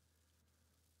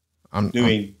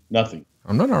doing nothing?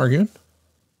 I'm not arguing.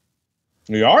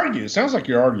 You argue. It sounds like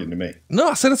you're arguing to me. No,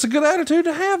 I said it's a good attitude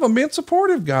to have. I'm being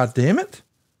supportive. God damn it.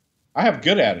 I have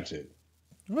good attitude.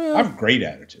 Well, I have great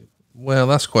attitude. Well,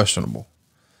 that's questionable.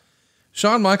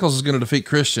 Shawn Michaels is going to defeat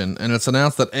Christian, and it's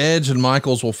announced that Edge and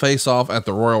Michaels will face off at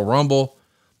the Royal Rumble.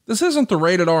 This isn't the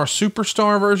rated R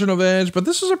superstar version of Edge, but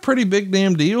this is a pretty big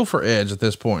damn deal for Edge at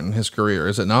this point in his career,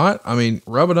 is it not? I mean,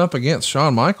 rubbing up against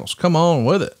Shawn Michaels. Come on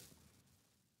with it.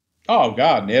 Oh,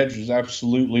 God. And Edge is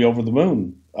absolutely over the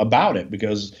moon about it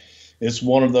because it's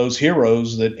one of those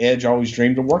heroes that Edge always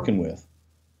dreamed of working with.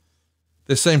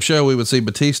 This same show, we would see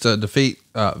Batista defeat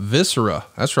Viscera.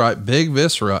 That's right, Big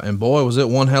Viscera. And boy, was it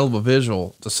one hell of a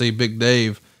visual to see Big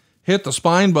Dave hit the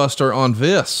spine buster on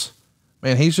Vis.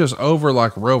 Man, he's just over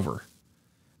like Rover.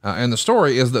 And the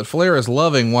story is that Flair is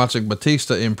loving watching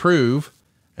Batista improve.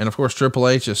 And of course, Triple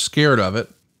H is scared of it.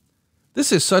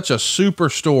 This is such a super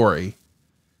story.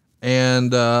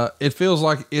 And it feels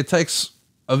like it takes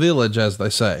a village, as they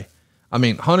say. I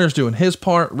mean, Hunter's doing his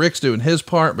part, Rick's doing his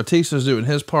part, Batista's doing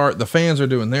his part, the fans are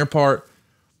doing their part.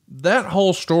 That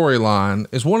whole storyline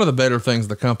is one of the better things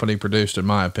the company produced, in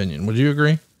my opinion. Would you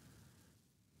agree?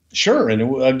 Sure.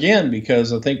 And again,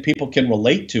 because I think people can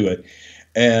relate to it,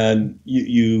 and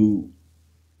you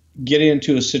get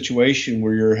into a situation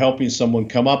where you're helping someone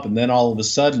come up, and then all of a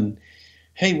sudden,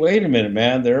 hey, wait a minute,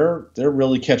 man, they're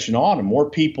really catching on, and more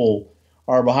people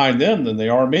are behind them than they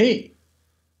are me.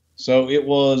 So I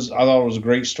thought it was a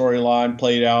great storyline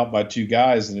played out by two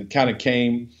guys, and it kind of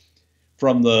came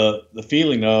from the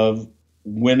feeling of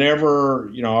whenever,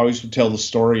 I always would tell the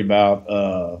story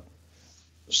about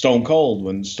Stone Cold,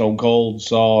 when Stone Cold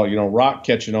saw, Rock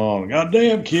catching on. God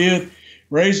damn, kid,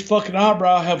 raise a fucking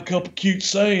eyebrow, have a couple cute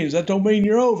sayings. That don't mean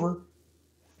you're over.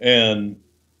 And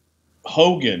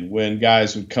Hogan, when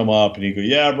guys would come up and he'd go,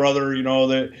 yeah, brother,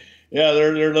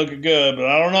 they're looking good, but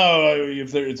I don't know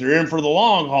if they're in for the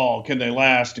long haul. Can they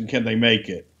last and can they make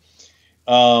it?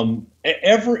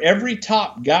 Every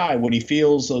top guy, when he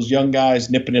feels those young guys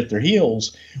nipping at their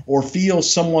heels or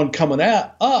feels someone coming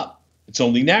up, it's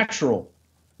only natural.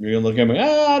 You're going to look at him,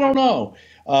 I don't know.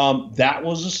 That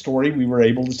was a story we were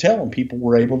able to tell, and people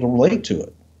were able to relate to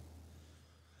it.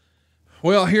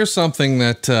 Well, here's something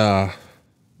that,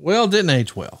 didn't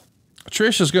age well.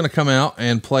 Trish is going to come out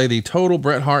and play the total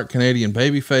Bret Hart Canadian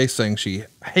babyface, saying she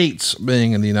hates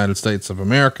being in the United States of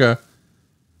America.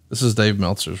 This is Dave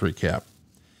Meltzer's recap.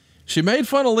 She made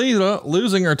fun of Lita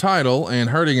losing her title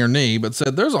and hurting her knee, but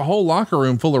said there's a whole locker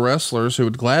room full of wrestlers who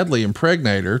would gladly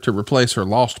impregnate her to replace her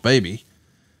lost baby.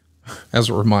 As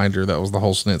a reminder, that was the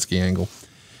whole Snitsky angle.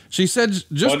 She said,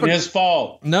 wasn't his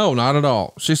fault. No, not at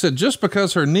all. She said, just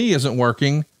because her knee isn't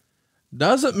working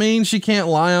doesn't mean she can't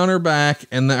lie on her back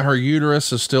and that her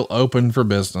uterus is still open for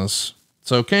business.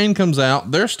 So Kane comes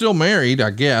out. They're still married,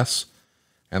 I guess.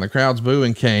 And the crowd's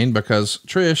booing Kane because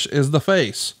Trish is the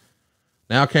face.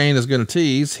 Now Kane is going to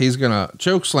tease. He's going to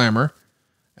choke slam her,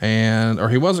 or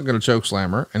he wasn't going to choke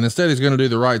slam her. And instead he's going to do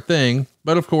the right thing.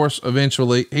 But of course,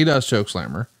 eventually he does choke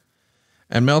slam her.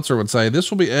 And Meltzer would say, this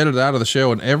will be edited out of the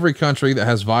show in every country that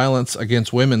has violence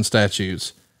against women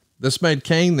statues. This made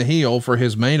Kane the heel for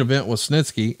his main event with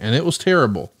Snitsky, and it was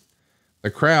terrible. The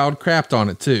crowd crapped on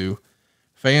it too.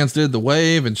 Fans did the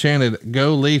wave and chanted,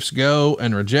 "Go Leafs go,"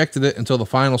 and rejected it until the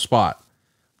final spot.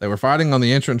 They were fighting on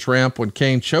the entrance ramp when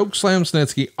Kane chokeslammed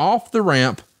Snitsky off the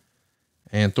ramp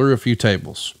and threw a few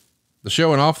tables. The show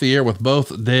went off the air with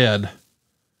both dead.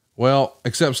 Well,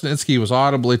 except Snitsky was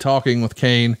audibly talking with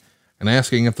Kane and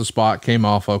asking if the spot came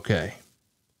off okay.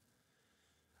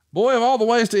 Boy, of all the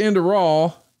ways to end a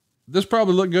Raw, this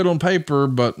probably looked good on paper,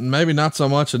 but maybe not so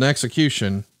much in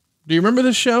execution. Do you remember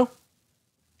this show?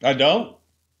 I don't.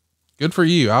 Good for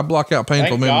you. I block out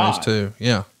painful memories too.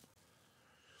 Yeah.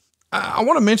 I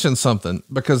want to mention something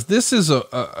because this is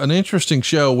an interesting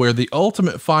show where The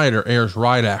Ultimate Fighter airs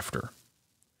right after.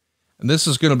 And this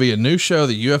is going to be a new show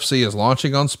that UFC is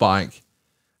launching on Spike.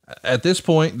 At this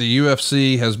point, the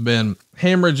UFC has been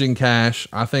hemorrhaging cash.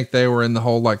 I think they were in the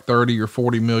hole like $30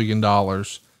 or $40 million.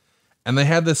 And they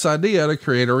had this idea to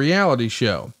create a reality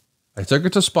show. They took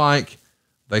it to Spike.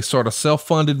 They sort of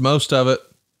self-funded most of it.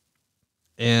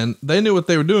 And they knew what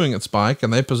they were doing at Spike,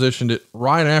 and they positioned it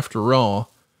right after Raw.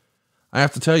 I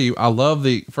have to tell you, I love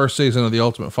the first season of The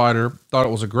Ultimate Fighter. Thought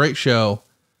it was a great show,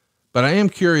 but I am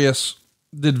curious,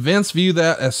 did Vince view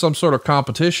that as some sort of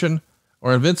competition,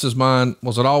 or in Vince's mind,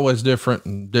 was it always different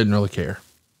and didn't really care?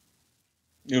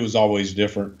 It was always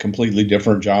different, completely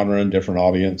different genre and different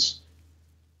audience.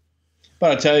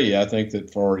 But I tell you, I think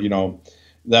that for,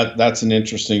 that's an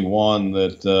interesting one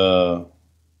that,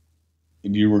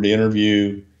 if you were to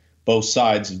interview both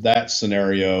sides of that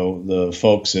scenario, the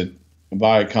folks at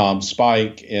Viacom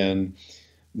Spike and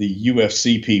the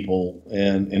UFC people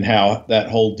and how that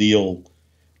whole deal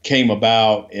came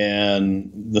about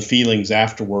and the feelings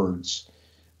afterwards.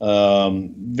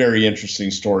 Very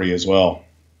interesting story as well.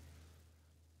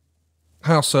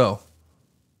 How so?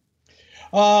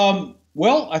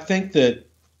 Well, I think that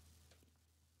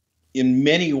in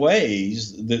many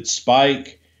ways that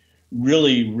Spike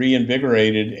really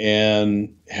reinvigorated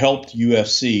and helped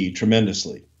UFC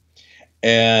tremendously.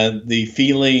 And the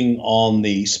feeling on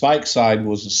the Spike side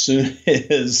was as soon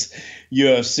as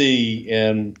UFC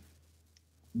and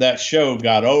that show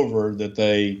got over that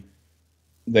they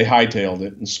hightailed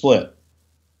it and split.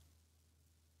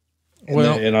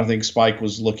 And I think Spike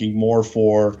was looking more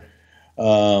for,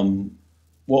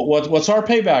 what's our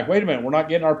payback? Wait a minute, we're not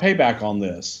getting our payback on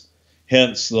this.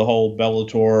 Hence the whole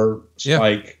Bellator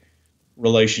Spike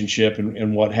relationship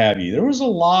and what have you. There was a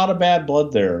lot of bad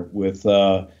blood there with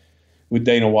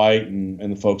Dana White and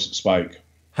the folks at Spike.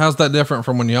 How's that different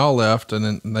from when y'all left and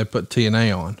then they put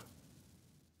TNA on?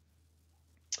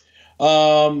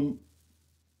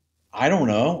 I don't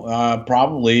know.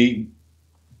 Probably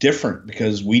different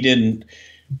because when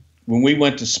we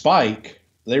went to Spike,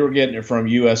 they were getting it from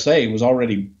USA. It was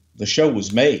already, the show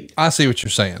was made. I see what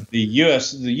you're saying. The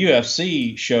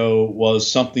UFC show was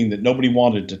something that nobody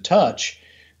wanted to touch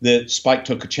that Spike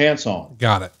took a chance on.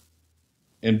 Got it.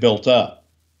 And built up.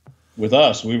 With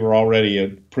us, we were already a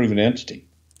proven entity.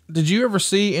 Did you ever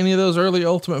see any of those early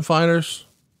Ultimate Fighters?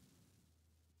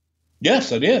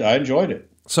 Yes, I did. I enjoyed it.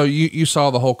 So you saw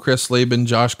the whole Chris Lieben,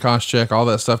 Josh Koscheck, all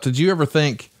that stuff. Did you ever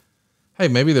think, hey,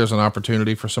 maybe there's an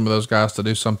opportunity for some of those guys to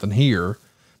do something here?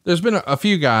 There's been a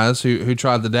few guys who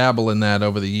tried to dabble in that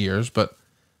over the years, but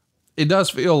it does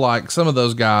feel like some of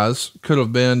those guys could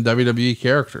have been WWE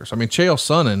characters. I mean, Chael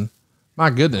Sonnen, my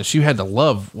goodness, you had to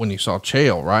love when you saw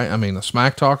Chael, right? I mean, a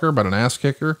smack talker, but an ass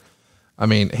kicker. I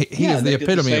mean, he is the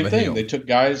epitome of a heel. They took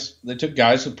guys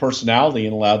with personality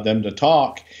and allowed them to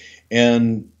talk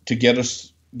and to get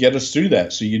us through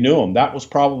that. So you knew them. That was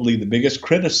probably the biggest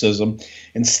criticism,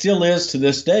 and still is to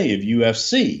this day, of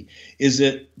UFC, is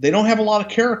that they don't have a lot of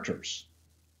characters.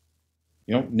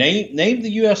 Name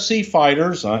the UFC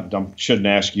fighters. I shouldn't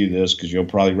ask you this because you'll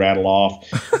probably rattle off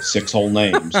 6 whole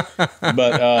names.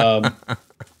 But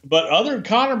other than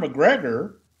Conor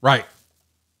McGregor, right?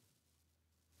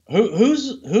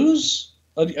 Who's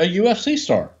a UFC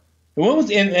star?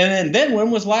 And then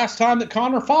when was the last time that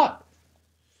Conor fought?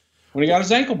 When he got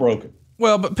his ankle broken.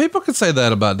 Well, but people could say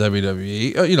that about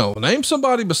WWE. Name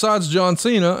somebody besides John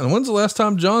Cena, and when's the last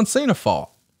time John Cena fought?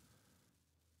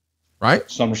 Right?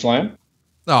 SummerSlam.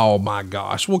 Oh my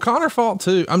gosh. Well, Conor fought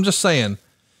too. I'm just saying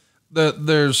that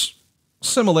there's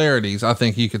similarities, I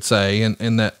think you could say,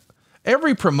 in that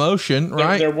every promotion,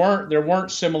 right? There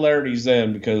weren't similarities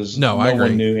then because no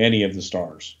one knew any of the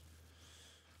stars.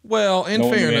 Well, in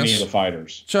fairness, any of the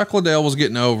fighters. Chuck Liddell was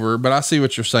getting over, but I see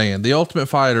what you're saying. The Ultimate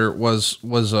Fighter was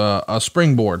a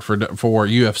springboard for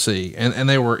UFC, and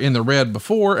they were in the red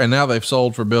before, and now they've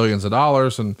sold for billions of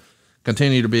dollars and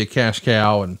continue to be a cash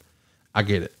cow. And I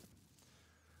get it.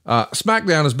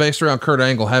 SmackDown is based around Kurt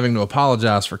Angle having to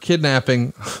apologize for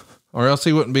kidnapping, or else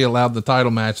he wouldn't be allowed the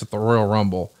title match at the Royal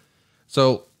Rumble.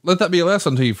 So let that be a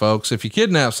lesson to you folks. If you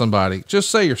kidnap somebody,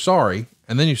 just say you're sorry,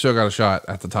 and then you still got a shot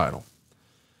at the title.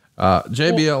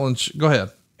 JBL go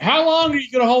ahead. How long are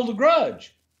you going to hold a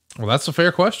grudge? Well, that's a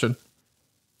fair question.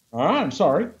 All right. I'm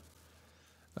sorry.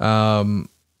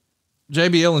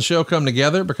 JBL and Show come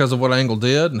together because of what Angle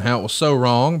did and how it was so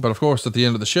wrong. But of course, at the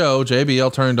end of the show,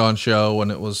 JBL turned on Show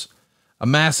and it was a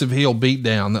massive heel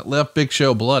beatdown that left Big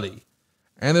Show bloody.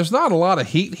 And there's not a lot of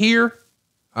heat here.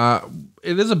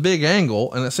 It is a big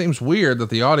angle and it seems weird that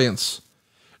the audience,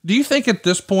 do you think at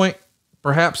this point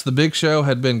perhaps the Big Show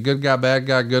had been good guy, bad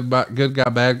guy, good guy,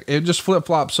 bad. It just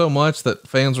flip-flopped so much that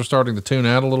fans were starting to tune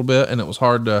out a little bit, and it was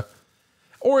hard to,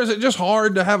 or is it just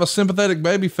hard to have a sympathetic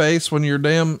baby face when you're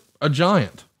a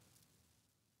giant?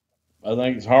 I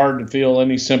think it's hard to feel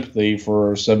any sympathy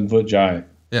for a 7-foot giant.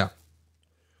 Yeah.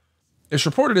 It's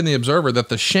reported in the Observer that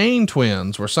the Shane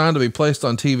twins were signed to be placed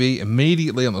on TV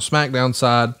immediately on the SmackDown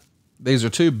side. These are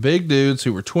two big dudes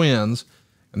who were twins,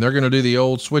 and they're going to do the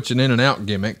old switching in and out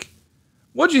gimmick.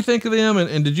 What'd you think of them?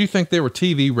 And did you think they were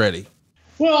TV ready?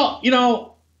 Well,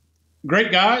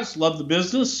 great guys, love the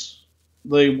business.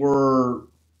 They were,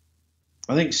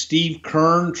 I think Steve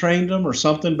Kern trained them or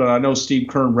something, but I know Steve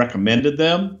Kern recommended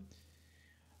them.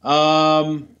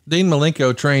 Dean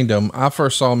Malenko trained them. I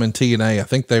first saw them in TNA. I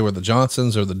think they were the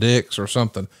Johnsons or the Dicks or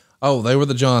something. Oh, they were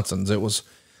the Johnsons. It was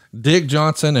Dick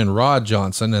Johnson and Rod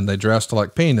Johnson, and they dressed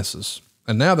like penises.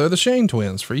 And now they're the Shane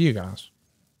twins for you guys.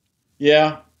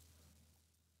 Yeah.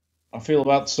 I feel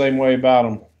about the same way about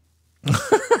them.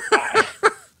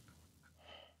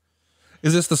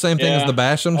 Is this the same thing as the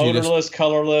Bashams? Odorless,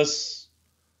 colorless.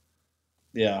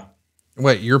 Yeah.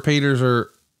 Wait, your Peters are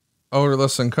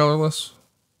odorless and colorless?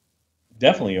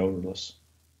 Definitely odorless.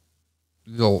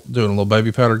 Doing a little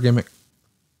baby powder gimmick.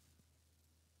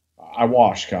 I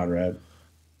wash, Conrad.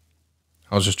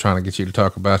 I was just trying to get you to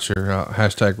talk about your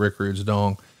hashtag Rick Rude's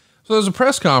dong. So there's a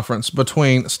press conference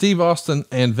between Steve Austin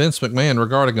and Vince McMahon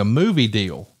regarding a movie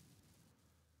deal.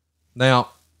 Now,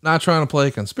 not trying to play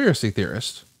a conspiracy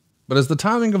theorist, but is the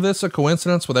timing of this a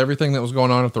coincidence with everything that was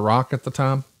going on at The Rock at the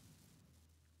time?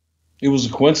 It was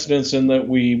a coincidence in that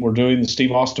we were doing the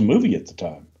Steve Austin movie at the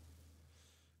time.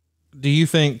 Do you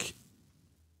think?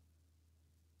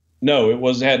 No,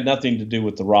 it had nothing to do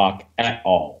with The Rock at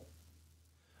all.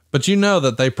 But you know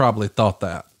that they probably thought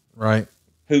that, right?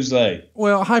 Who's they?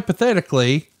 Well,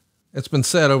 hypothetically, it's been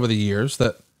said over the years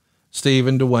that Steve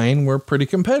and Dwayne were pretty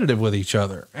competitive with each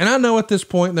other. And I know at this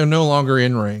point they're no longer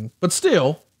in ring, but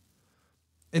still,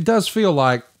 it does feel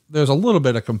like there's a little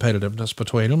bit of competitiveness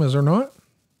between them, is there not?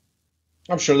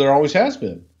 I'm sure there always has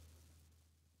been.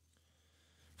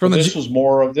 This was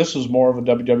more of a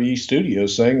WWE studio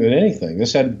saying than anything.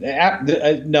 This had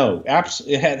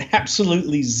it had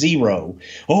absolutely zero.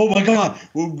 Oh my God,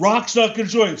 Rock's not going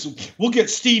to join, so we'll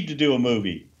get Steve to do a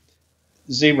movie.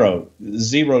 Zero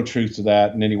truth to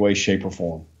that in any way, shape, or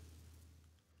form.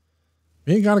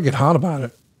 You ain't got to get hot about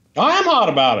it. I am hot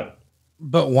about it.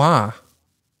 But why?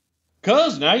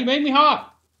 'Cause now you made me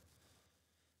hot.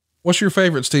 What's your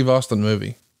favorite Steve Austin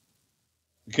movie?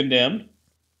 Condemned.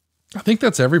 I think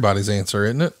that's everybody's answer,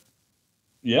 isn't it?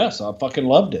 Yes, I fucking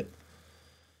loved it.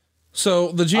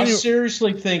 So I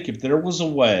seriously think if there was a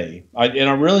way, and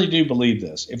I really do believe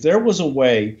this, if there was a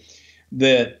way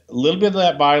that a little bit of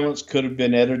that violence could have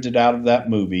been edited out of that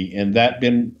movie and that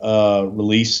been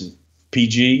released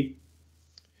PG,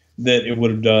 that it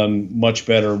would have done much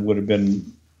better, would have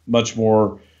been much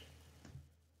more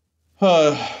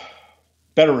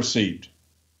better received.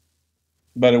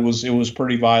 But it was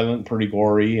pretty violent, pretty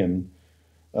gory, and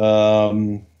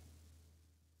I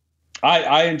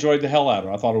enjoyed the hell out of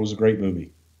it. I thought it was a great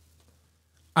movie.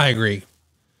 I agree.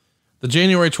 The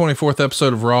January 24th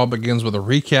episode of Raw begins with a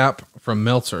recap from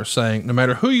Meltzer saying, no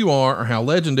matter who you are or how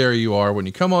legendary you are, when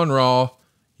you come on Raw,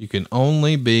 you can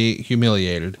only be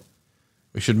humiliated.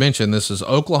 We should mention this is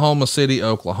Oklahoma City,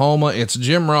 Oklahoma. It's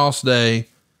Jim Ross Day.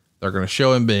 They're going to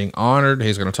show him being honored.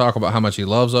 He's going to talk about how much he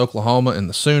loves Oklahoma and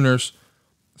the Sooners.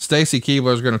 Stacy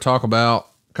Keibler is going to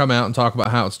come out and talk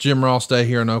about how it's Jim Ross Day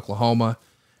here in Oklahoma.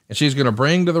 And she's going to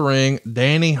bring to the ring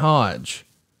Danny Hodge,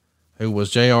 who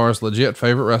was JR's legit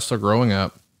favorite wrestler growing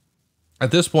up. At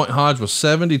this point, Hodge was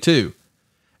 72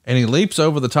 and he leaps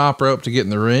over the top rope to get in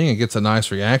the ring and gets a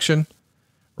nice reaction.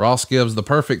 Ross gives the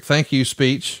perfect thank you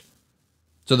speech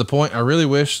to the point I really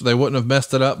wish they wouldn't have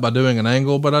messed it up by doing an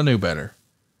angle, but I knew better.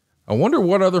 I wonder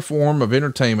what other form of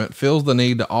entertainment feels the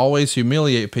need to always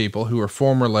humiliate people who are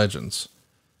former legends.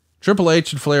 Triple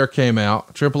H and Flair came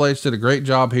out. Triple H did a great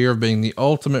job here of being the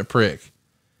ultimate prick.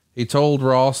 He told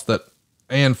Ross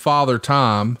and Father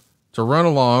Time to run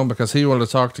along because he wanted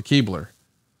to talk to Keibler.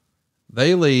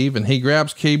 They leave and he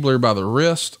grabs Keibler by the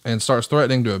wrist and starts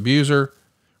threatening to abuse her.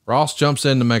 Ross jumps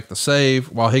in to make the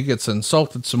save while he gets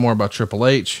insulted some more by Triple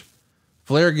H.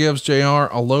 Flair gives JR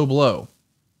a low blow.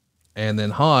 And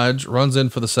then Hodge runs in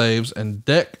for the saves and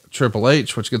deck Triple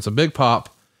H, which gets a big pop.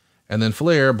 And then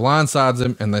Flair blindsides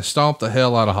him and they stomp the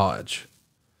hell out of Hodge.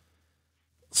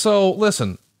 So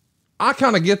listen, I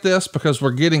kind of get this because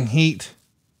we're getting heat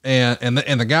and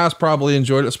the guys probably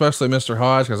enjoyed it, especially Mr.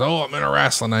 Hodge, because, oh, I'm in a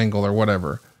wrestling angle or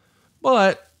whatever.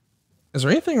 But is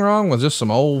there anything wrong with just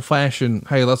some old fashioned,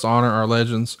 hey, let's honor our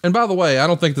legends? And by the way, I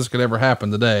don't think this could ever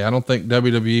happen today. I don't think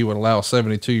WWE would allow a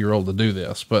 72-year-old to do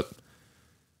this, but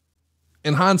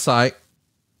in hindsight,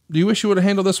 do you wish you would have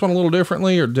handled this one a little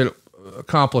differently, or did it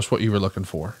accomplish what you were looking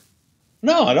for?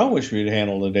 No, I don't wish we'd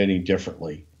handled it any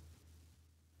differently.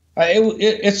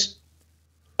 It's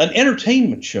an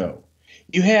entertainment show.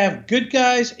 You have good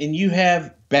guys and you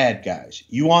have bad guys.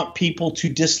 You want people to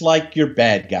dislike your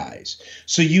bad guys.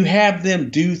 So you have them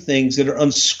do things that are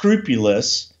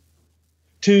unscrupulous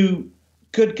to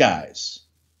good guys.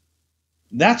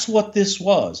 That's what this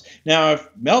was. Now, if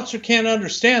Meltzer can't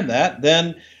understand that,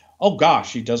 then, oh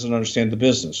gosh, he doesn't understand the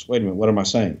business. Wait a minute, what am I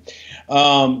saying?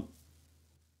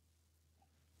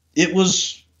 It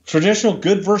was traditional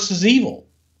good versus evil.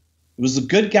 It was the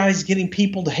good guys getting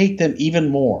people to hate them even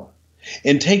more,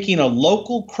 and taking a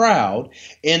local crowd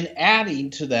and adding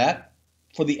to that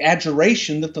for the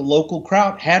adoration that the local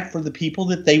crowd had for the people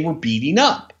that they were beating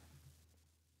up.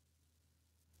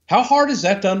 How hard is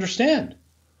that to understand?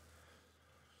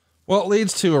 Well, it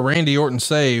leads to a Randy Orton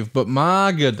save, but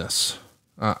my goodness,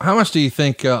 how much do you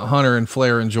think Hunter and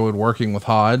Flair enjoyed working with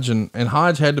Hodge? And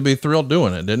Hodge had to be thrilled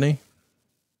doing it, didn't he?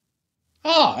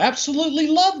 Oh, absolutely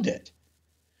loved it.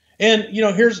 And, you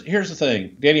know, here's the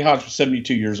thing. Danny Hodge was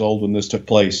 72 years old when this took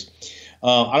place.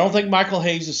 I don't think Michael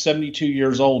Hayes is 72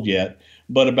 years old yet,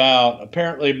 but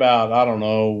apparently about, I don't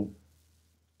know,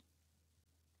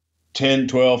 10,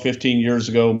 12, 15 years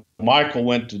ago, Michael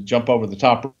went to jump over the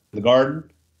top of the garden.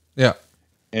 Yeah.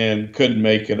 And couldn't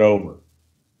make it over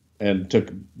and took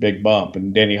a big bump.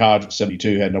 And Danny Hodge at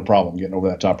 72 had no problem getting over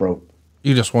that top rope.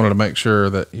 You just wanted to make sure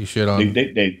that you shit on.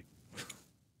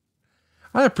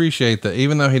 I appreciate that,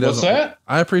 even though he doesn't. What's that?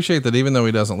 I appreciate that, even though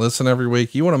he doesn't listen every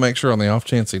week. You want to make sure on the off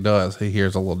chance he does, he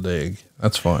hears a little dig.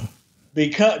 That's fun.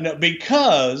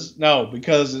 Because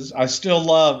I still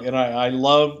love, and I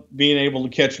love being able to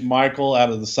catch Michael out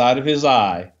of the side of his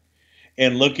eye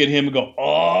and look at him and go,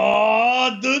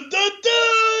 oh,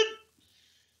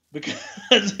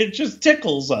 because it just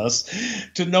tickles us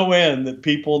to no end that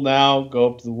people now go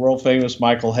up to the world famous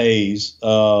Michael Hayes,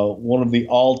 one of the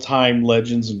all-time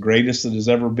legends and greatest that has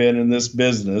ever been in this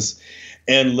business,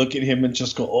 and look at him and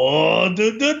just go, oh, I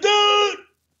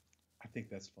think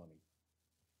that's funny.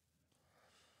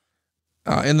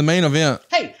 In the main event.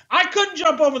 Hey, I couldn't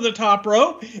jump over the top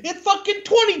rope at fucking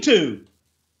 22.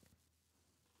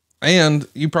 And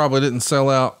you probably didn't sell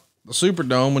out the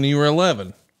Superdome when you were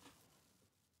 11.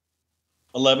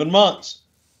 11 months.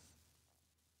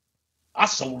 I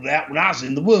sold it out when I was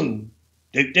in the womb.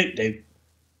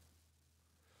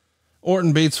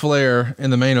 Orton beats Flair in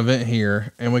the main event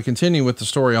here, and we continue with the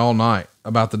story all night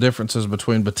about the differences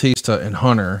between Batista and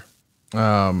Hunter.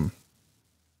 In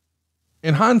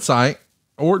hindsight,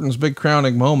 Orton's big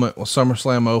crowning moment was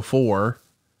SummerSlam 04.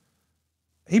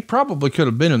 He probably could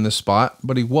have been in this spot,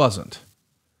 but he wasn't.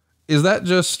 Is that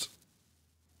just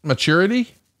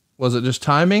maturity? Was it just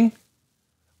timing?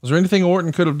 Was there anything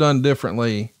Orton could have done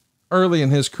differently early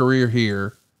in his career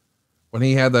here when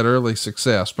he had that early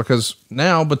success? Because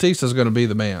now Batista's going to be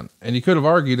the man. And you could have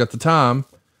argued at the time,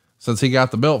 since he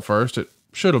got the belt first, it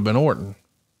should have been Orton.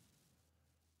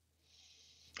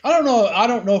 I don't know. I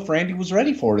don't know if Randy was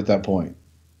ready for it at that point.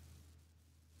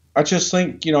 I just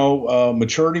think,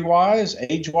 maturity wise,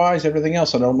 age wise, everything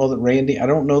else. I don't know that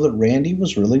Randy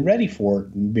was really ready for it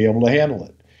and be able to handle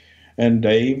it. And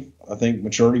Dave, I think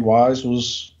maturity wise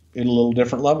was in a little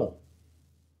different level.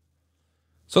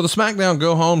 So the SmackDown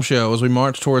Go Home show, as we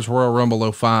march towards Royal Rumble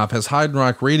 05, has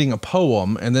Heidenreich reading a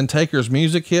poem, and then Taker's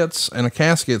music hits and a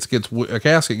casket gets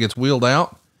wheeled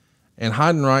out, and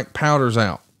Heidenreich powders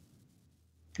out.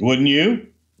 Wouldn't you?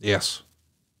 Yes.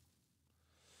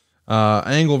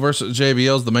 Angle versus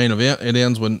JBL's the main event. It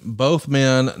ends when both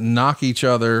men knock each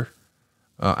other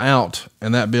out,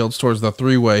 and that builds towards the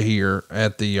three-way here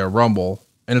at the Rumble.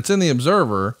 And it's in the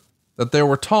Observer that there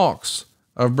were talks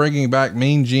of bringing back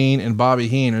Mean Gene and Bobby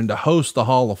Heenan to host the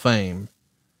Hall of Fame.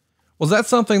 Was that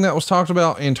something that was talked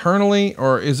about internally,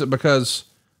 or is it because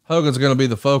Hogan's going to be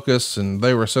the focus and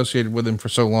they were associated with him for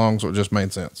so long, so it just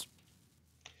made sense?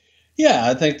 Yeah,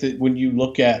 I think that when you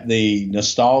look at the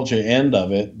nostalgia end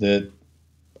of it, that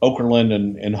Okerlund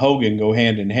and Hogan go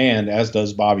hand in hand, as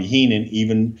does Bobby Heenan,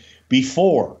 even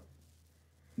before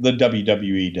the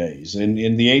WWE days. And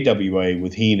in the AWA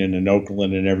with Heenan and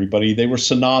Okerlund and everybody, they were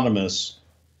synonymous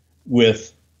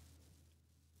with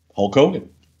Hulk Hogan.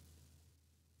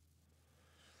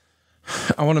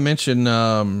 I want to mention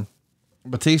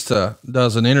Batista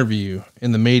does an interview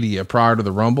in the media prior to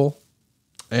the Rumble,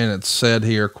 and it's said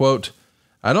here, quote,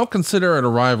 "I don't consider it a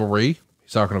rivalry."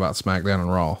 He's talking about SmackDown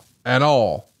and Raw at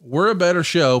all. We're a better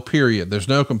show, period. There's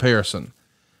no comparison.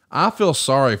 I feel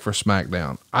sorry for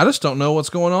SmackDown. I just don't know what's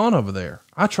going on over there.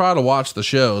 I try to watch the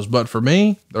shows, but for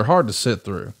me, they're hard to sit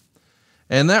through.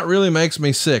 And that really makes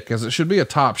me sick, as it should be a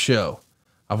top show.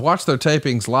 I've watched their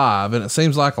tapings live, and it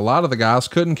seems like a lot of the guys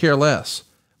couldn't care less.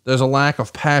 There's a lack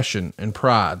of passion and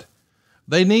pride.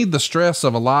 They need the stress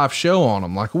of a live show on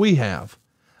them like we have.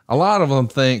 A lot of them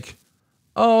think,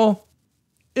 oh,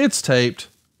 it's taped.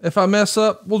 If I mess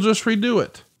up, we'll just redo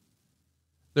it.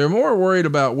 They're more worried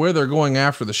about where they're going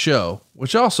after the show,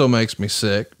 which also makes me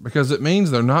sick because it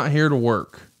means they're not here to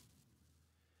work.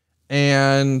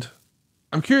 And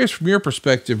I'm curious from your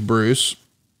perspective, Bruce,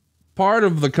 part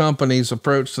of the company's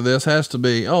approach to this has to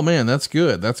be, oh man, that's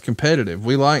good. That's competitive.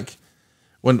 We like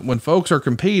when folks are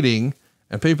competing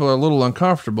and people are a little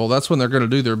uncomfortable, that's when they're going to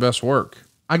do their best work.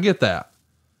 I get that.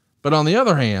 But on the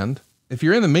other hand, if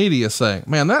you're in the media saying,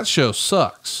 man, that show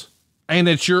sucks and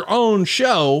it's your own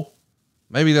show,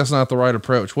 maybe that's not the right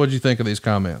approach. What do you think of these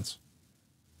comments?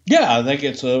 Yeah, I think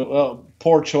it's a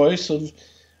poor choice of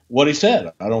what he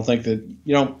said. I don't think that,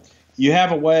 you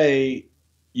have a way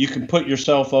you can put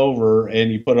yourself over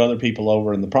and you put other people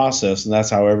over in the process, and that's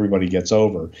how everybody gets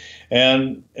over.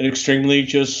 And an extremely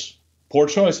just poor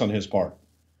choice on his part.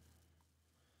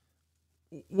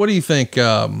 What do you think?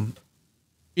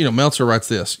 Meltzer writes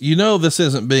this, this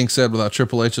isn't being said without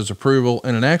Triple H's approval,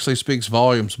 and it actually speaks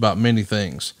volumes about many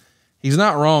things. He's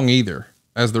not wrong either,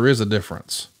 as there is a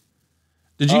difference.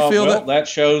 Did you feel that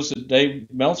shows that Dave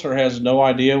Meltzer has no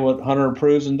idea what Hunter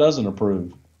approves and doesn't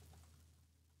approve.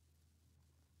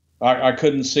 I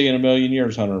couldn't see in a million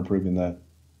years Hunter approving that.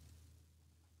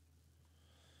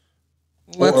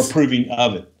 Or approving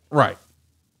of it. Right.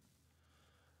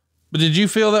 But did you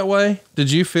feel that way?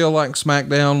 Did you feel like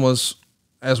SmackDown was,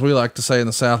 as we like to say in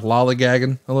the South,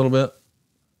 lollygagging a little bit?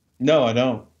 No, I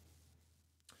don't.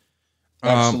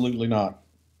 Absolutely not.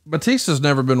 Batista's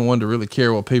never been one to really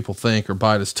care what people think or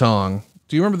bite his tongue.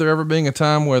 Do you remember there ever being a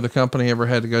time where the company ever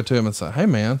had to go to him and say, hey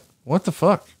man, what the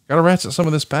fuck? Got to ratchet some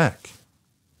of this back.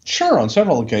 Sure. On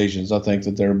several occasions, I think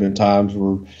that there have been times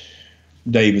where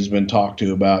Dave has been talked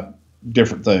to about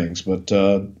different things, but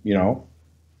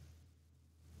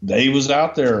Dave was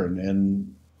out there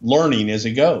and learning as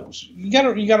he goes. You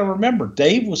gotta remember,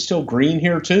 Dave was still green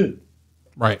here too.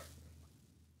 Right.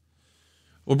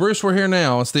 Well, Bruce, we're here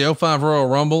now. It's the 05 Royal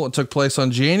Rumble. It took place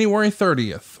on January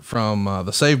 30th from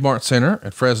the Save Mart Center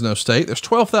at Fresno State. There's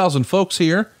 12,000 folks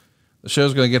here. The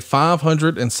show's going to get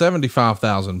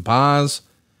 575,000 buys.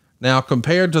 Now,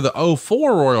 compared to the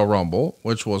 04 Royal Rumble,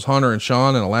 which was Hunter and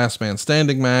Shawn in a last man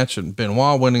standing match and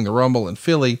Benoit winning the Rumble in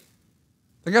Philly,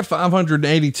 they got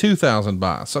 582,000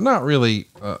 buys. So not really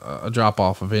a drop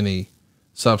off of any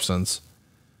substance,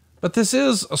 but this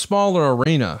is a smaller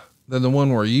arena than the one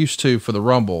we're used to for the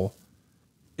Rumble.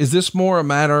 Is this more a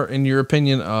matter, in your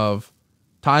opinion, of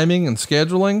timing and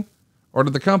scheduling, or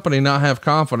did the company not have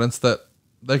confidence that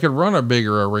they could run a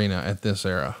bigger arena at this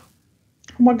era?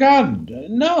 Oh my God,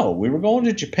 no, we were going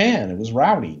to Japan. It was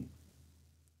routing.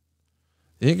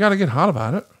 You ain't got to get hot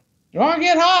about it. No, I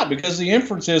get hot because the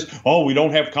inference is, oh, we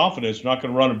don't have confidence. We're not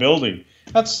going to run a building.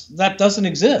 That doesn't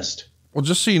exist. Well,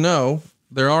 just so you know,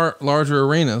 there are larger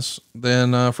arenas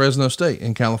than Fresno State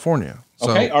in California.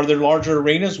 So, okay. Are there larger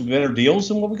arenas with better deals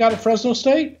than what we got at Fresno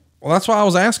State? Well, that's why I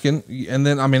was asking. And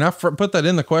then, I put that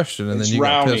in the question and then you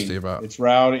got pissy about it. It's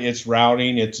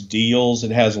routing, it's deals.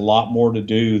 It has a lot more to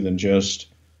do than just,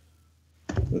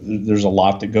 there's a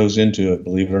lot that goes into it.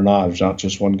 Believe it or not, there's not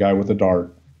just one guy with a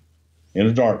dart and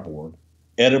a dartboard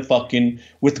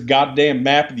with the goddamn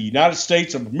map of the United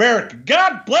States of America.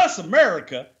 God bless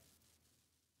America.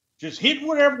 Just hit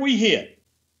whatever we hit.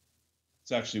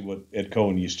 It's actually what Ed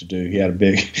Cohen used to do. He had a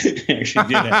big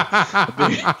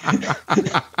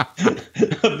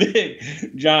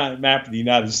giant map of the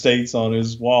United States on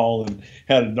his wall and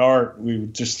had a dart. We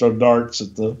would just throw darts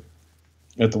at the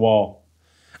wall.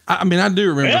 I do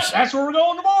remember. Yeah, that's where we're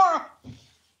going tomorrow.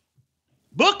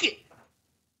 Book it.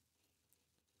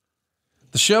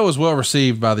 The show is well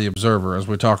received by the Observer as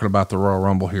we're talking about the Royal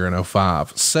Rumble here in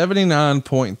 05.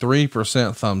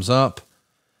 79.3% thumbs up.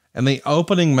 And the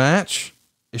opening match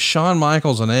is Shawn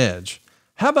Michaels and Edge.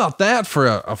 How about that for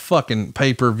a fucking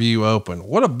pay-per-view open?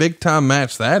 What a big time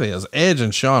match that is. Edge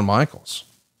and Shawn Michaels.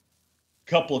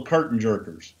 Couple of curtain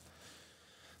jerkers.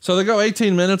 So they go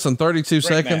 18 minutes and 32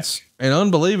 seconds. Match. And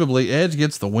unbelievably, Edge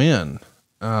gets the win.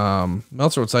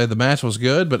 Meltzer would say the match was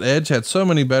good, but Edge had so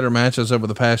many better matches over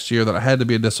the past year that it had to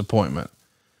be a disappointment.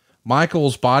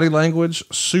 Michael's body language,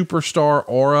 superstar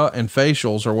aura, and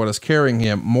facials are what is carrying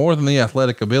him more than the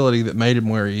athletic ability that made him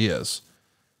where he is.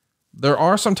 There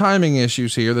are some timing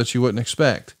issues here that you wouldn't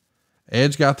expect.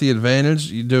 Edge got the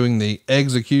advantage doing the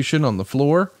execution on the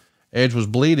floor. Edge was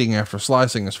bleeding after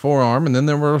slicing his forearm, and then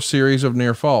there were a series of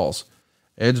near falls.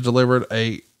 Edge delivered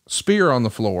a spear on the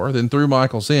floor, then threw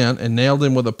Michaels in and nailed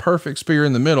him with a perfect spear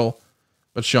in the middle,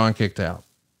 but Shawn kicked out.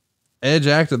 Edge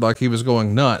acted like he was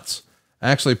going nuts,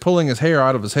 actually pulling his hair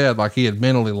out of his head like he had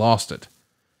mentally lost it.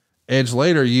 Edge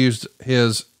later used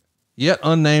his yet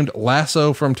unnamed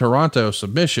lasso from Toronto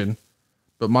submission,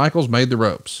 but Michaels made the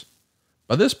ropes.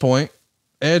 By this point,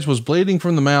 Edge was bleeding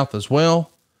from the mouth as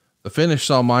well. The finish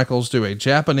saw Michaels do a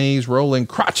Japanese rolling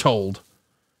crotch hold,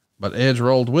 but Edge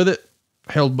rolled with it,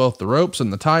 held both the ropes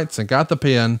and the tights, and got the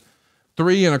pin.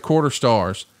 3 1/4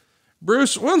 stars.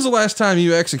 Bruce, when's the last time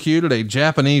you executed a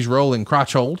Japanese rolling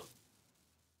crotch hold?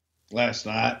 Last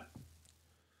night.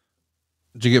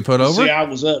 Did you get put over? I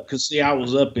was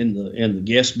up in the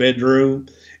guest bedroom,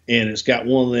 and it's got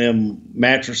one of them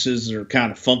mattresses that are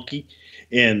kind of funky.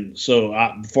 And so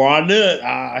before I knew it,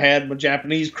 I had my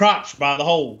Japanese crotch by the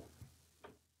hole.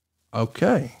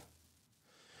 Okay.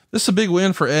 This is a big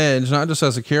win for Edge, not just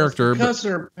as a character, because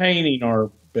they're painting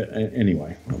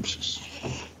anyway, I'm just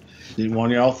didn't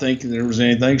want y'all thinking there was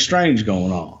anything strange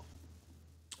going on.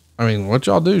 I mean, what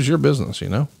y'all do is your business, you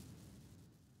know?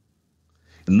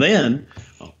 And then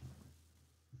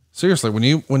seriously, when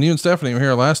you and Stephanie were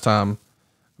here last time,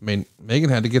 I mean, Megan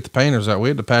had to get the painters out. We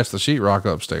had to patch the sheetrock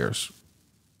upstairs.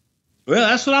 Well,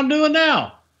 that's what I'm doing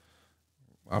now.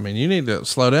 I mean, you need to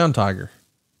slow down, Tiger.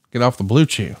 Get off the blue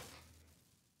chew.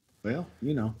 Well,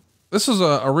 you know, this is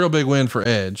a real big win for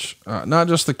Edge. Not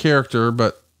just the character,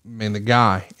 but I mean, the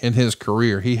guy in his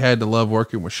career. He had to love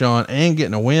working with Shawn and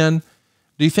getting a win.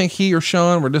 Do you think he or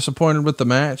Shawn were disappointed with the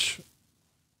match?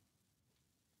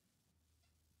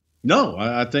 No,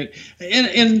 I think,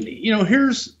 and you know,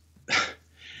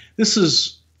 this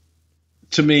is,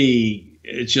 to me,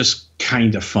 it's just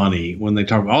kind of funny when they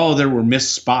talk about, oh, there were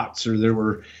missed spots or there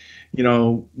were, you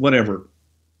know, whatever.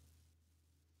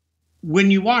 When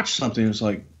you watch something, it's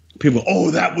like people,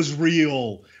 oh, that was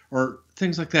real, or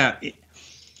things like that.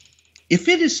 If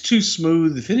it is too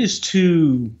smooth, if it is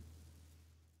too,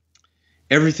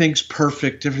 everything's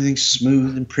perfect, everything's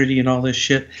smooth and pretty and all this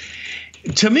shit,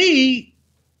 to me,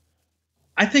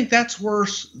 I think that's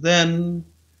worse than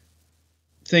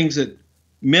things that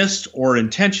missed or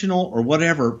intentional or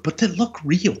whatever, but that look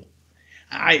real.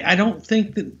 I don't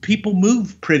think that people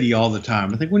move pretty all the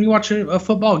time. I think when you watch a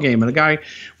football game and a guy,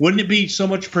 wouldn't it be so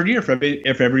much prettier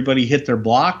if everybody hit their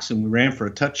blocks and we ran for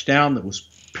a touchdown that was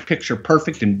picture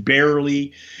perfect and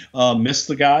barely missed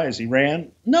the guy as he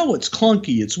ran? No, it's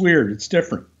clunky. It's weird. It's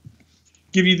different.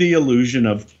 Give you the illusion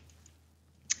of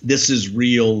this is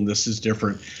real and this is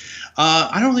different.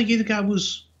 I don't think either guy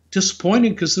was disappointed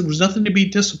because there was nothing to be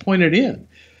disappointed in.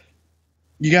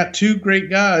 You got two great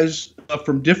guys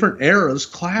from different eras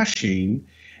clashing,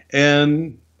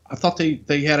 and I thought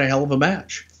they had a hell of a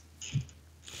match.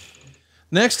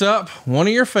 Next up, one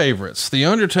of your favorites. The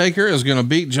Undertaker is going to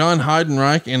beat John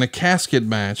Heidenreich in a casket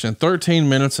match in 13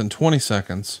 minutes and 20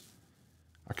 seconds.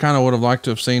 I kind of would have liked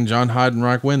to have seen John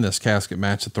Heidenreich win this casket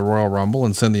match at the Royal Rumble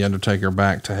and send the Undertaker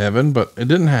back to heaven, but it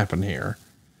didn't happen here.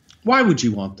 Why would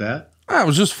you want that? It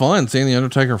was just fun seeing the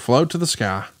Undertaker float to the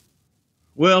sky.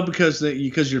 Well, because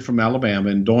you're from Alabama,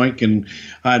 and Doink and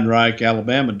Heidenreich,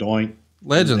 Alabama Doink.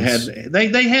 Legends.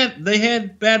 They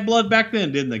had bad blood back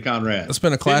then, didn't they, Conrad? It's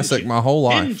been a classic my whole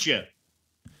life. Didn't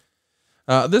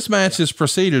you? This match is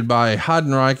preceded by a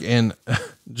Heidenreich and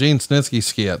Gene Snitsky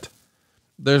skit.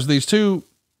 There's these two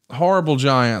horrible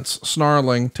giants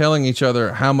snarling, telling each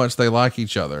other how much they like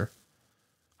each other.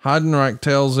 Heidenreich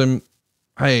tells him,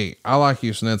 "Hey, I like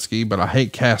you, Snitsky, but I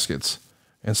hate caskets."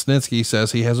 And Snitsky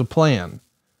says he has a plan.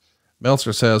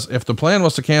 Meltzer says, if the plan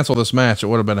was to cancel this match, it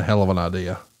would have been a hell of an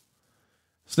idea.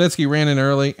 Snitsky ran in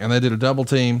early and they did a double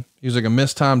team using a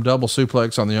mistimed double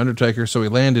suplex on the Undertaker. So he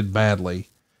landed badly,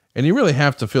 and you really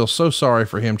have to feel so sorry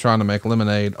for him trying to make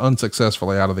lemonade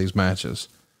unsuccessfully out of these matches.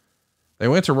 They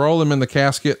went to roll him in the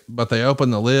casket, but they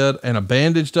opened the lid and a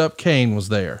bandaged up Kane was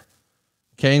there.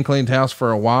 Kane cleaned house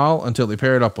for a while until he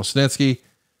paired up with Snitsky.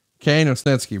 Kane and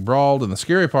Snitsky brawled, and the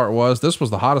scary part was this was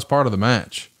the hottest part of the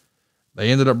match. They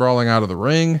ended up brawling out of the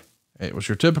ring. It was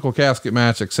your typical casket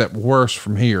match, except worse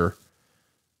from here.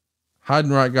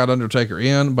 Heidenreich got Undertaker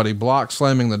in, but he blocked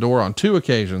slamming the door on 2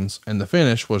 occasions, and the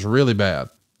finish was really bad.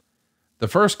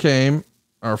 First came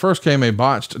a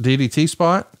botched DDT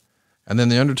spot, and then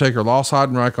the Undertaker lost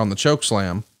Heidenreich on the choke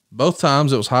slam. Both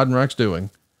times it was Heidenreich's doing.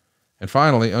 And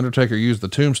finally, Undertaker used the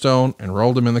tombstone and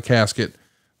rolled him in the casket,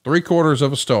 3/4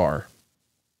 of a star.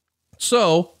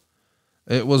 So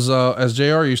it was, as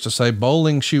JR used to say,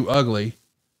 bowling shoe ugly.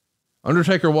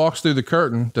 Undertaker walks through the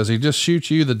curtain. Does he just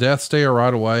shoot you the death stare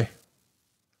right away?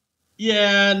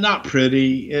 Yeah, not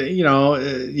pretty.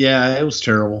 Yeah, it was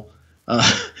terrible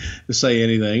to say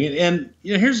anything. And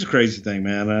here's the crazy thing,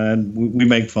 man. We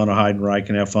make fun of Heidenreich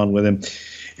and have fun with him.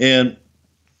 And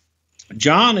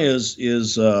John is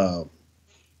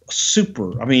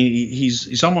super. I mean,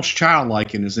 he's almost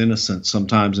childlike in his innocence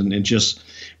sometimes, and just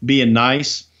being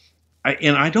nice.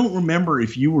 I don't remember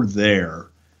if you were there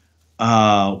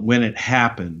when it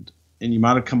happened, and you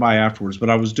might have come by afterwards. But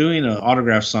I was doing an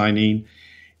autograph signing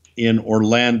in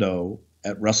Orlando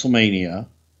at WrestleMania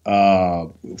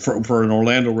for an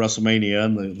Orlando WrestleMania,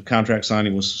 and the contract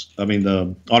signing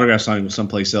the autograph signing was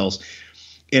someplace else.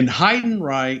 And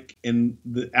Heidenreich and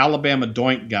the Alabama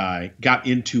Doink guy got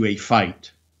into a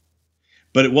fight,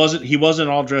 but he wasn't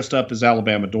all dressed up as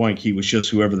Alabama Doink. He was just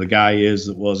whoever the guy is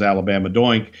that was Alabama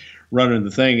Doink running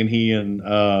the thing. And he and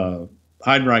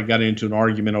Heidenreich got into an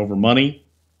argument over money.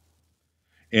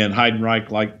 And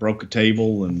Heidenreich broke a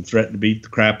table and threatened to beat the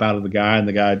crap out of the guy. And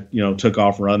the guy, took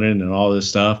off running and all this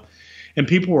stuff. And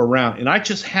people were around. And I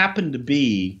just happened to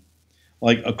be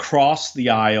across the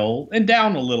aisle and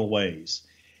down a little ways.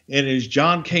 And as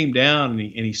John came down and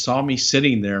he saw me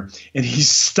sitting there, and he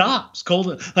stops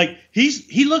cold.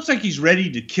 He looks like he's ready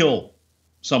to kill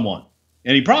someone.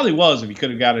 And he probably was if he could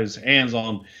have got his hands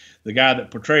on the guy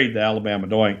that portrayed the Alabama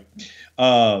Doink.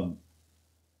 And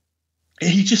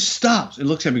he just stops and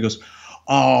looks at me and goes,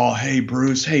 "Oh, hey,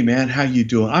 Bruce. Hey, man, how you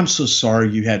doing? I'm so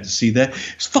sorry you had to see that.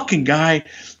 This fucking guy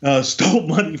stole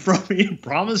money from me and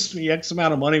promised me X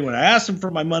amount of money. When I asked him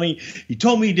for my money, he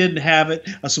told me he didn't have it.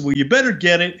 I said, well, you better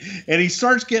get it." And he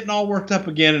starts getting all worked up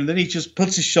again. And then he just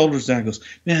puts his shoulders down and goes,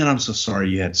 "Man, I'm so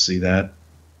sorry you had to see that."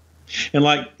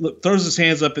 And throws his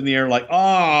hands up in the air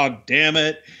 "Oh, damn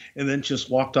it." And then just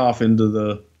walked off into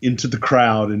the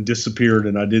crowd and disappeared.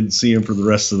 And I didn't see him for the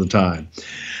rest of the time.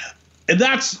 And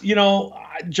that's,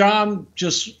 John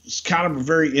just is kind of a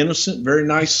very innocent, very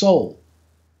nice soul,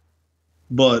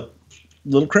 but a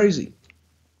little crazy.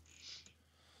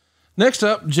 Next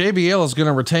up, JBL is going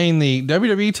to retain the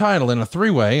WWE title in a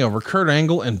 3-way over Kurt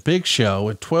Angle and Big Show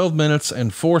at 12 minutes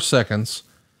and 4 seconds.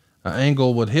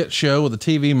 Angle would hit Show with a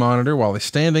TV monitor while he's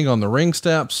standing on the ring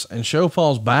steps, and Show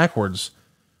falls backwards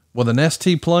with an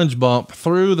ST plunge bump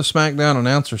through the SmackDown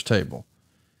announcer's table.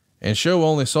 And Show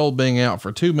only sold being out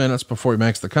for 2 minutes before he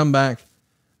makes the comeback.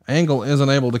 Angle isn't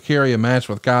able to carry a match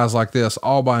with guys like this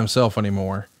all by himself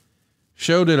anymore.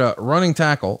 Show did a running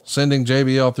tackle, sending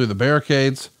JBL through the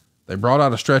barricades. They brought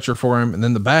out a stretcher for him, and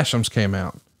then the Bashams came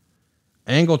out.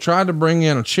 Angle tried to bring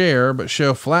in a chair, but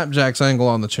Show flapjacks Angle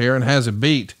on the chair and has it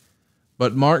beat.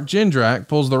 But Mark Jindrak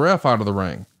pulls the ref out of the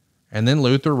ring, and then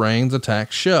Luther Reigns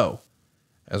attacks Show.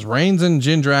 As Reigns and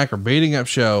Jindrak are beating up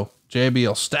Show,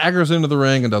 JBL staggers into the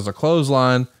ring and does a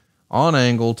clothesline on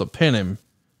Angle to pin him.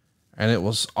 And it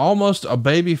was almost a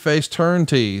babyface turn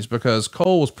tease because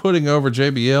Cole was putting over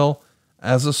JBL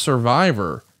as a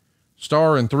survivor,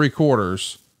 star in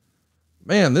 3/4.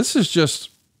 Man, this is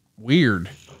just weird.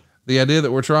 The idea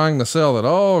that we're trying to sell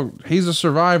that, he's a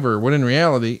survivor, when in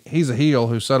reality, he's a heel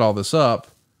who set all this up.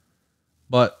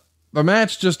 But the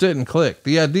match just didn't click.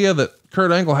 The idea that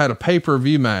Kurt Angle had a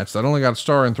pay-per-view match that only got a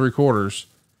star in 3/4.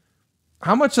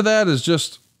 How much of that is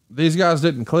just these guys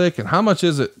didn't click, and how much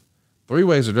is it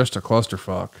 3-ways are just a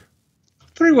clusterfuck?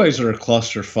 3-ways are a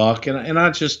clusterfuck, and I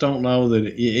just don't know that.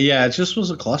 It just was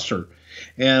a cluster,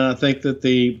 and I think that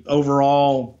the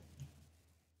overall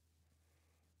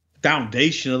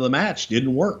foundation of the match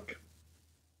didn't work.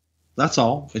 That's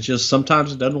all. It's just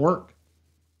sometimes it doesn't work.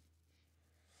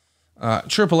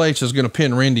 Triple H is going to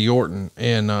pin Randy Orton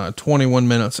in 21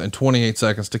 minutes and 28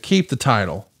 seconds to keep the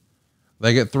title.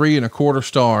 They get 3.25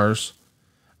 stars.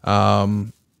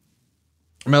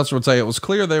 Meltzer would say it was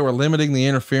clear they were limiting the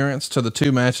interference to the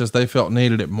 2 matches they felt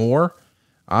needed it more.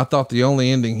 I thought the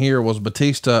only ending here was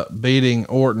Batista beating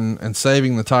Orton and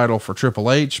saving the title for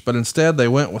Triple H, but instead they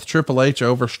went with Triple H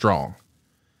over Strong.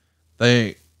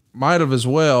 They might have as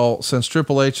well, since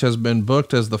Triple H has been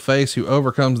booked as the face who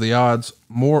overcomes the odds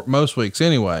most weeks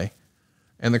anyway.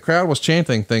 And the crowd was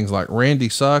chanting things like Randy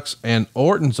sucks and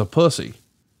Orton's a pussy.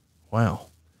 Wow.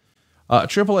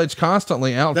 Triple H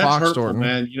constantly outfoxed Orton.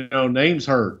 Man, names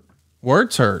hurt.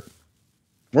 Words hurt.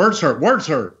 Words hurt. Words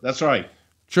hurt. That's right.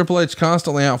 Triple H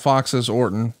constantly outfoxes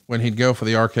Orton when he'd go for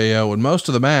the RKO, and most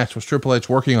of the match was Triple H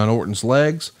working on Orton's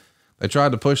legs. They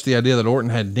tried to push the idea that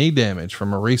Orton had knee damage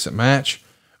from a recent match.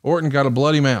 Orton got a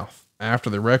bloody mouth. After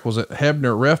the requisite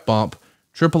Hebner ref bump,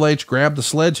 Triple H grabbed the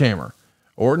sledgehammer.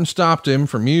 Orton stopped him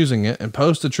from using it and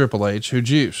posted Triple H, who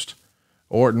juiced.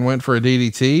 Orton went for a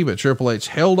DDT, but Triple H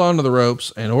held onto the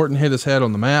ropes and Orton hit his head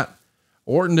on the mat.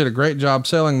 Orton did a great job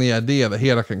selling the idea that he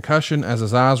had a concussion as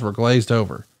his eyes were glazed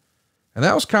over. And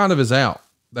that was kind of his out,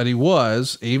 that he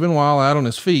was, even while out on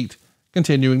his feet,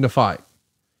 continuing to fight.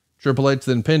 Triple H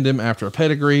then pinned him after a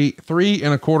pedigree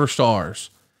 3.25 stars.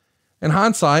 In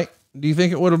hindsight, do you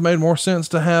think it would have made more sense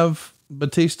to have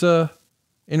Batista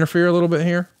interfere a little bit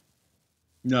here?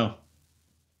 No.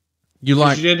 You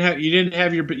didn't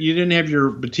have your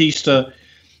Batista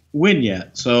win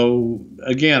yet. So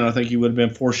again, I think you would have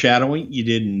been foreshadowing. You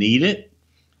didn't need it.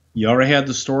 You already had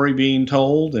the story being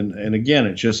told. And again,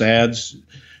 it just adds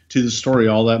to the story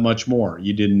all that much more.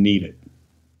 You didn't need it.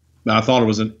 I thought it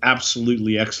was an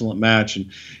absolutely excellent match. And,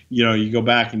 you go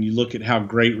back and you look at how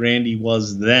great Randy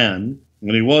was then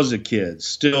when he was a kid,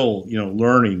 still,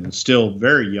 learning and still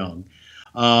very young,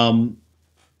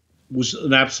 was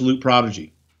an absolute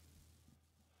prodigy.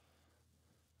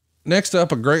 Next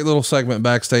up, a great little segment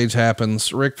backstage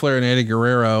happens. Ric Flair and Eddie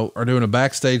Guerrero are doing a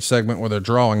backstage segment where they're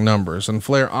drawing numbers, and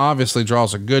Flair obviously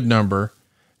draws a good number,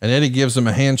 and Eddie gives him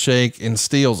a handshake and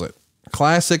steals it.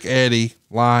 Classic Eddie,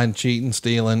 lying, cheating,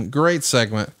 stealing. Great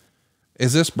segment.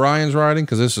 Is this Brian's writing?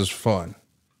 Cause this is fun.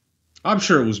 I'm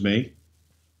sure it was me.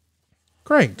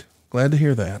 Great. Glad to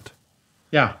hear that.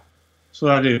 Yeah. That's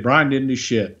what I did. Brian didn't do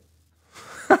shit.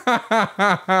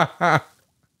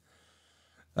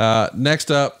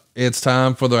 Next up, it's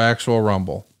time for the actual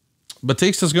Rumble.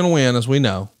 Batista's going to win, as we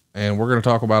know, and we're going to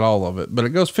talk about all of it, but it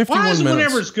goes 51 minutes.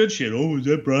 Whenever it's good shit. Oh, is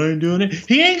that Brian doing it?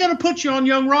 He ain't going to put you on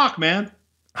Young Rock, man.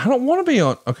 I don't want to be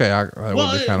on. Okay. That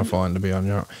would be kind of fun to be on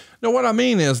your. No, what I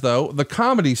mean is though, the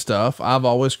comedy stuff I've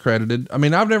always credited. I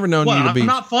mean, I've never known you to be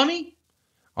not funny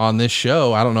on this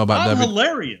show. I don't know about I'm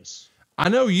hilarious. I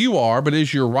know you are, but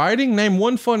is your writing, name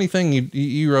one funny thing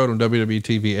you wrote on WWE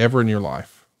TV ever in your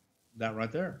life? That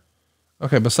right there.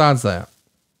 Okay. Besides that,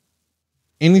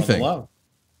 anything. Brother Love.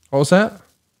 What was that?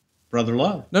 Brother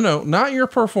Love. No, not your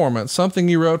performance. Something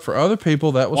you wrote for other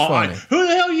people that was funny. Who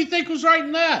the hell do you think was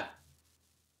writing that?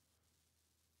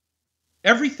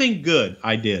 Everything good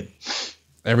I did.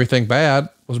 Everything bad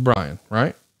was Brian,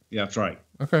 right? Yeah, that's right.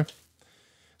 Okay.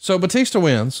 So Batista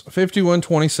wins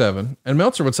 51-27, and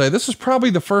Meltzer would say this is probably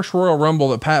the first Royal Rumble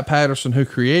that Pat Patterson, who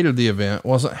created the event,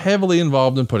 wasn't heavily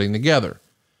involved in putting together.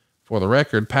 For the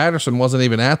record, Patterson wasn't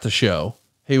even at the show.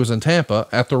 He was in Tampa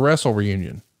at the Wrestle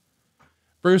reunion.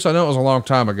 Bruce, I know it was a long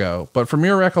time ago, but from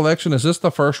your recollection, is this the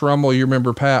first Rumble you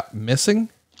remember Pat missing?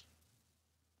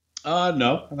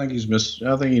 No, I think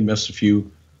he missed a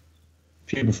few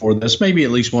before this, maybe at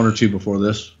least one or two before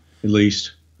this, at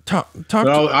least. I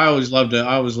always love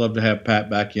to have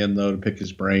Pat back in though, to pick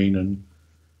his brain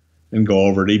and go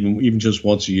over it, even just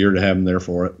once a year, to have him there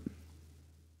for it.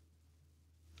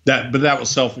 But that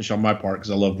was selfish on my part because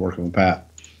I loved working with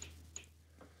Pat.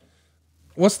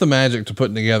 What's the magic to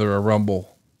putting together a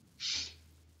Rumble?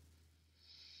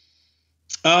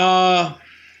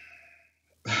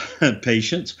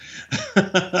 Patience.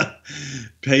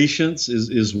 Patience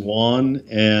is one,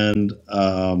 and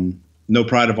no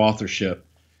pride of authorship.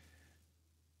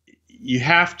 You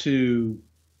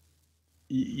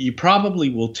probably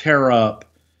will tear up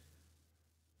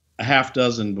a half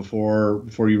dozen before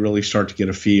you really start to get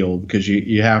a feel, because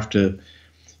you have to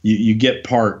get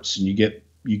parts, and you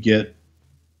get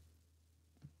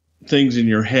things in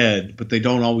your head, but they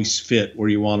don't always fit where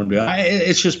you want them to.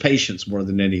 It's just patience more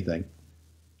than anything.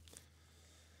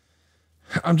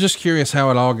 I'm just curious how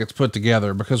it all gets put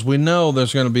together, because we know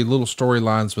there's going to be little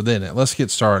storylines within it. Let's get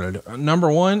started.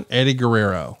 Number one, Eddie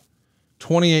Guerrero,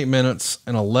 28 minutes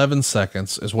and 11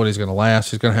 seconds is what he's going to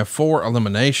last. He's going to have 4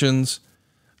 eliminations.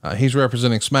 He's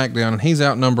representing SmackDown, and he's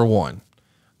out number one.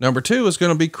 Number two is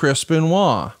going to be Chris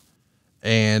Benoit,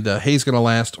 and he's going to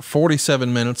last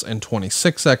 47 minutes and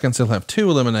 26 seconds. He'll have 2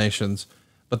 eliminations,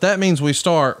 but that means we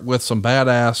start with some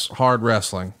badass hard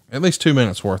wrestling, at least 2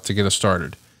 minutes worth to get us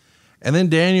started. And then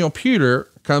Daniel Puder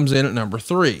comes in at number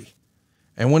 3.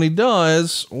 And when he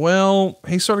does, well,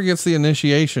 he sort of gets the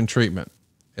initiation treatment.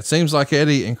 It seems like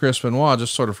Eddie and Chris Benoit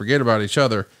just sort of forget about each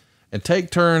other and take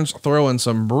turns throwing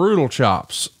some brutal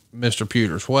chops Mr.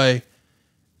 Puder's way.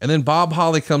 And then Bob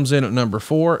Holly comes in at number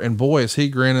 4, and boy, is he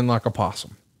grinning like a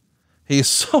possum. He is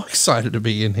so excited to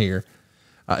be in here.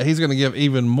 He's going to give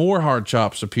even more hard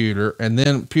chops to Puder. And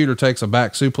then Puder takes a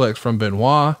back suplex from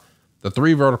Benoit, the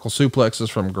 3 vertical suplexes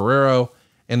from Guerrero,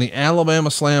 and the Alabama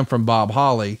slam from Bob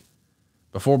Holly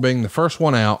before being the first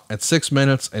one out at 6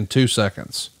 minutes and 2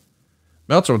 seconds.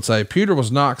 Meltzer would say Puder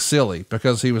was knocked silly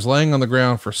because he was laying on the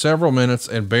ground for several minutes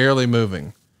and barely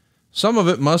moving. Some of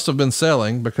it must have been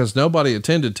selling because nobody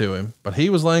attended to him, but he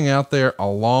was laying out there a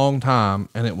long time,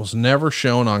 and it was never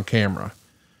shown on camera.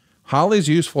 Holly's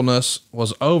usefulness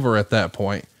was over at that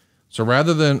point, So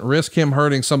rather than risk him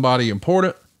hurting somebody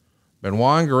important,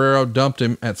 Benoit and Guerrero dumped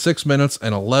him at 6 minutes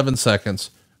and 11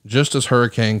 seconds, just as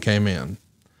Hurricane came in.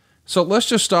 So let's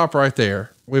just stop right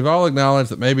there. We've all acknowledged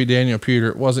that maybe Daniel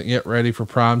Puder wasn't yet ready for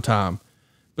prime time,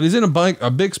 but he's in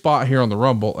a big spot here on the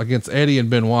Rumble against Eddie and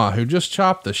Benoit, who just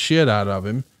chopped the shit out of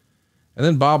him. And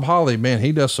then Bob Holly, man,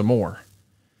 he does some more.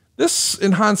 This,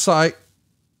 in hindsight,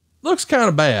 looks kind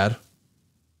of bad.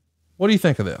 What do you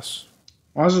think of this?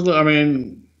 Why does it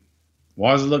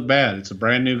look bad? It's a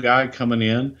brand new guy coming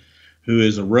in who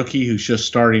is a rookie who's just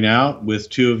starting out with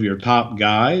two of your top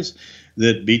guys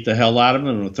that beat the hell out of him.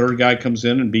 And a third guy comes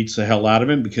in and beats the hell out of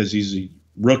him because he's a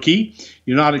rookie.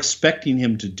 You're not expecting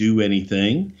him to do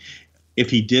anything. If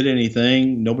he did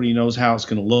anything, nobody knows how it's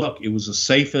going to look. It was the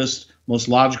safest, most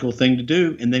logical thing to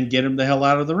do, and then get him the hell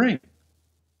out of the ring.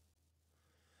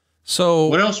 So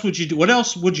what else would you do? What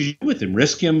else would you do with him?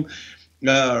 Risk him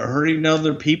hurting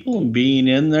other people and being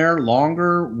in there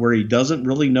longer where he doesn't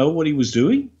really know what he was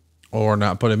doing? Or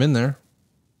not put him in there?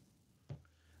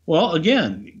 Well,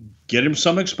 again, get him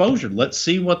some exposure. Let's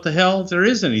see what the hell, if there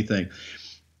is anything.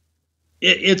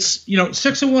 It's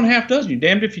 6 1/2 dozen. You're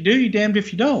damned if you do, you're damned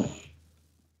if you don't.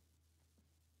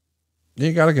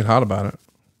 You got to get hot about it.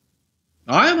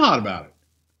 I am hot about it.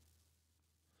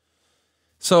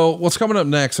 So what's coming up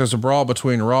next? There's a brawl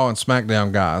between Raw and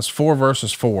SmackDown guys, 4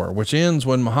 versus 4, which ends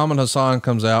when Muhammad Hassan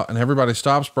comes out and everybody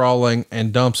stops brawling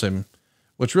and dumps him,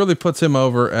 which really puts him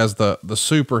over as the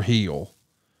super heel.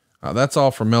 That's all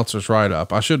from Meltzer's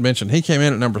write-up. I should mention he came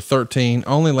in at number 13,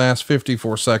 only lasts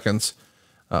 54 seconds.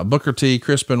 Booker T,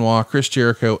 Chris Benoit, Chris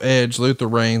Jericho, Edge, Luther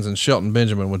Reigns, and Shelton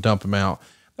Benjamin would dump him out.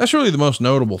 That's really the most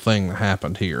notable thing that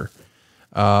happened here.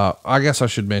 I guess I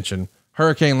should mention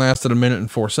Hurricane lasted 1 minute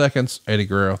and 4 seconds. Eddie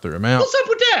Guerrero threw him out. What's up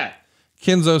with that?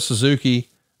 Kenzo Suzuki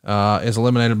is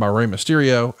eliminated by Rey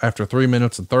Mysterio after 3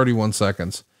 minutes and 31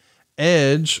 seconds.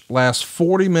 Edge lasts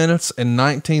 40 minutes and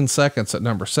 19 seconds at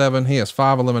number 7. He has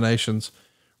 5 eliminations.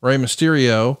 Rey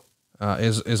Mysterio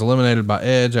is eliminated by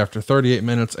Edge after 38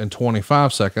 minutes and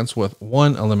 25 seconds with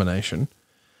 1 elimination.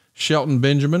 Shelton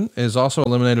Benjamin is also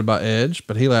eliminated by Edge,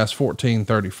 but he lasts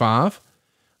 14:35.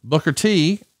 Booker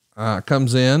T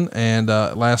comes in and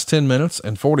lasts 10 minutes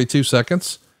and 42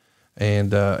 seconds,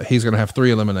 and he's going to have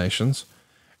 3 eliminations.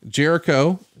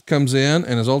 Jericho comes in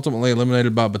and is ultimately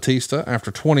eliminated by Batista after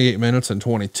 28 minutes and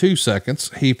 22 seconds.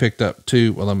 He picked up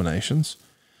 2 eliminations.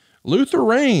 Luther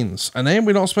Reigns, a name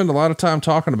we don't spend a lot of time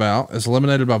talking about, is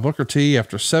eliminated by Booker T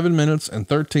after 7 minutes and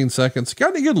 13 seconds.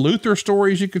 Got any good Luther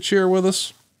stories you could share with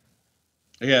us?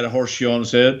 He had a horseshoe on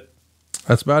his head.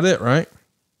 That's about it, right?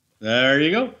 There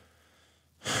you go.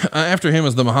 After him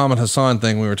is the Muhammad Hassan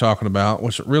thing we were talking about,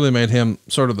 which really made him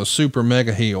sort of the super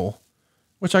mega heel,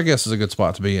 which I guess is a good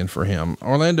spot to be in for him.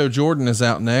 Orlando Jordan is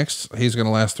out next. He's going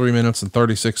to last 3 minutes and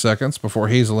 36 seconds before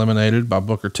he's eliminated by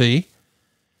Booker T.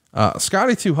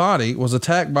 Scotty 2 Hotty was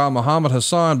attacked by Muhammad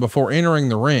Hassan before entering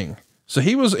the ring. So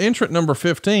he was entrant number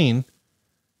 15,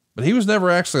 but he was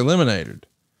never actually eliminated.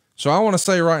 So I want to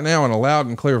say right now in a loud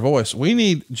and clear voice, we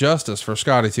need justice for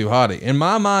Scotty 2 Hotty. In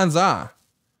my mind's eye,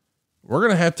 we're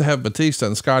going to have Batista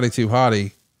and Scotty 2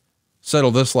 Hotty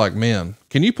settle this like men.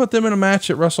 Can you put them in a match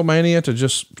at WrestleMania to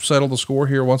just settle the score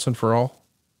here once and for all?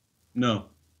 No.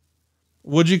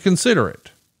 Would you consider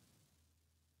it?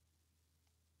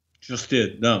 Just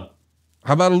did. No.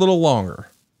 How about a little longer?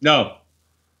 No.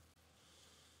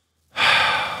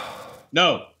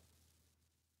 No.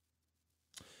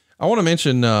 I want to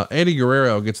mention, Eddie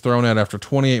Guerrero gets thrown out after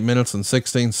 28 minutes and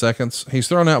 16 seconds. He's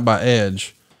thrown out by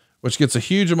Edge, which gets a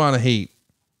huge amount of heat.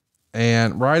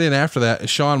 And right in after that is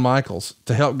Shawn Michaels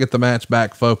to help get the match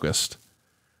back focused.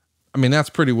 I mean, that's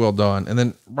pretty well done. And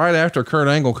then right after, Kurt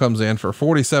Angle comes in for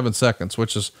 47 seconds,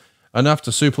 which is enough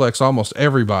to suplex almost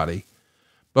everybody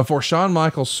before Shawn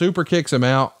Michaels super kicks him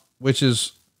out, which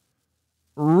is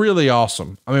really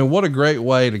awesome. I mean, what a great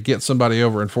way to get somebody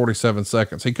over in 47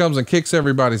 seconds. He comes and kicks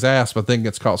everybody's ass, but then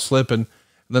gets caught slipping. And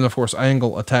then of course,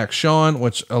 Angle attacks Shawn,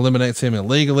 which eliminates him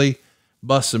illegally,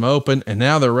 busts him open. And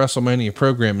now their WrestleMania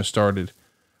program has started.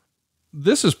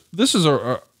 This is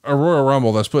a Royal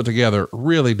Rumble that's put together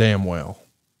really damn well.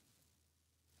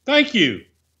 Thank you.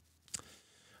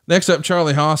 Next up,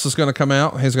 Charlie Haas is going to come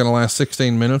out. He's going to last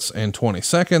 16 minutes and 20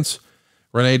 seconds.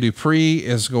 Rene Dupree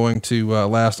is going to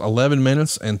last 11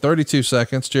 minutes and 32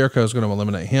 seconds. Jericho is going to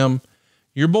eliminate him.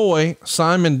 Your boy,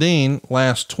 Simon Dean,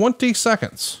 lasts 20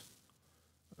 seconds.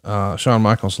 Shawn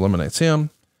Michaels eliminates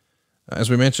him. As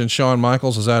we mentioned, Shawn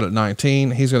Michaels is out at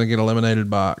 19. He's going to get eliminated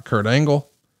by Kurt Angle.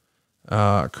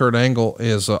 Kurt Angle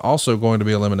is also going to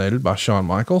be eliminated by Shawn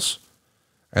Michaels.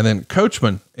 And then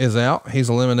Coachman is out. He's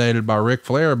eliminated by Ric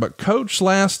Flair, but Coach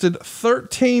lasted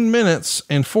 13 minutes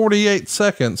and 48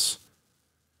 seconds.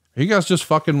 Are you guys just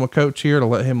fucking with Coach here to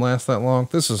let him last that long?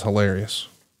 This is hilarious.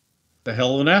 The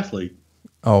hell of an athlete.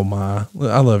 Oh my,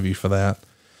 I love you for that.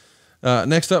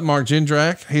 Next up, Mark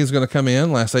Jindrak. He's going to come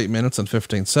in, last 8 minutes and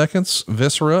 15 seconds.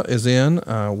 Viscera is in,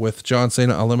 with John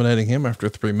Cena eliminating him after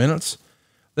 3 minutes.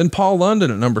 Then Paul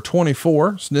London at number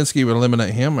 24. Snitsky would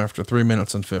eliminate him after 3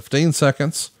 minutes and 15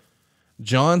 seconds.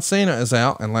 John Cena is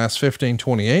out and lasts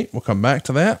 15:28. We'll come back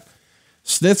to that.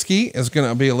 Snitsky is going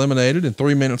to be eliminated in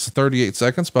 3 minutes and 38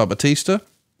 seconds by Batista.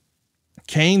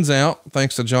 Kane's out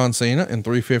thanks to John Cena in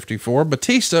 3:54.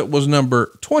 Batista was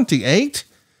number 28.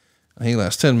 He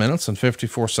lasts 10 minutes and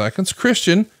 54 seconds.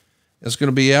 Christian is going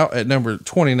to be out at number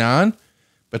 29.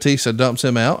 Batista dumps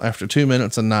him out after 2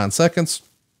 minutes and 9 seconds.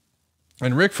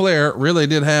 And Ric Flair really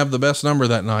did have the best number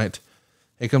that night.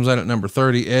 He comes out at number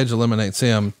 30. Edge eliminates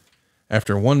him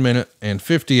after 1 minute and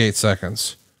 58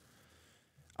 seconds.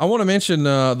 I want to mention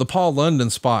the Paul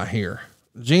London spot here.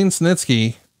 Gene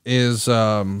Snitsky is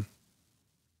going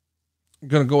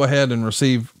to go ahead and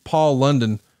receive Paul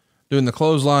London doing the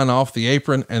clothesline off the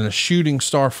apron and a shooting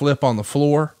star flip on the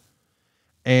floor.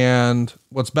 And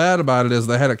what's bad about it is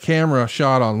they had a camera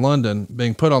shot on London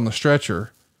being put on the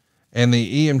stretcher, and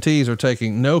the EMTs are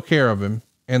taking no care of him.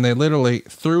 And they literally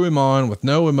threw him on with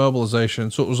no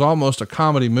immobilization. So it was almost a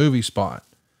comedy movie spot.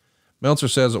 Meltzer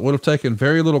says it would have taken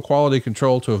very little quality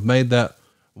control to have made that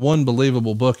one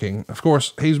believable booking. Of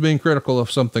course, he's being critical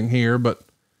of something here, but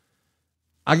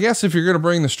I guess if you're going to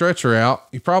bring the stretcher out,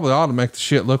 you probably ought to make the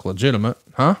shit look legitimate,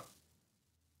 huh?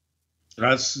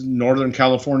 That's Northern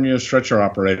California stretcher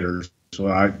operators.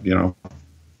 So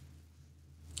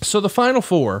So the final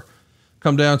four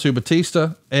come down to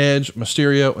Batista, Edge,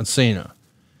 Mysterio, and Cena.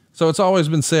 So it's always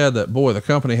been said that, boy, the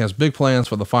company has big plans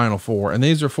for the final four. And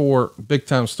these are four big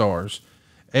time stars.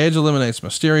 Edge eliminates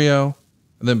Mysterio,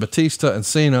 and then Batista and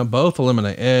Cena both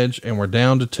eliminate Edge, and we're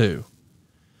down to 2.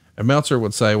 And Meltzer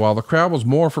would say, while the crowd was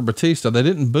more for Batista, they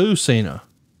didn't boo Cena.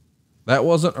 That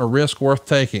wasn't a risk worth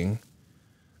taking.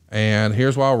 And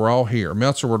here's why we're all here.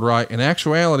 Meltzer would write, in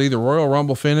actuality, the Royal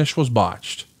Rumble finish was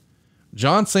botched.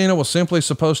 John Cena was simply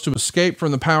supposed to escape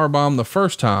from the powerbomb the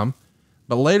first time,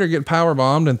 but later get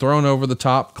powerbombed and thrown over the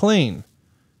top clean.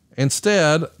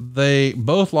 Instead, they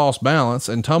both lost balance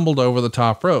and tumbled over the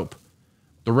top rope.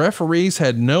 The referees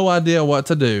had no idea what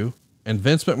to do, and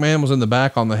Vince McMahon was in the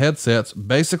back on the headsets,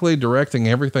 basically directing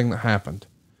everything that happened.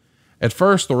 At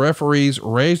first, the referees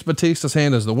raised Batista's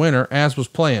hand as the winner, as was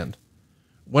planned.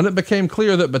 When it became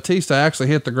clear that Batista actually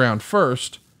hit the ground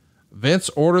first, Vince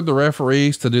ordered the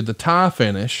referees to do the tie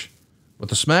finish, with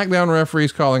the SmackDown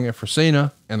referees calling it for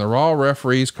Cena and the Raw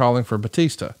referees calling for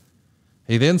Batista.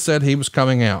 He then said he was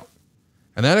coming out,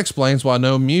 and that explains why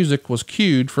no music was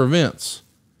cued for Vince.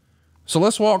 So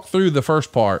let's walk through the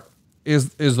first part.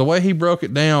 Is the way he broke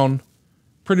it down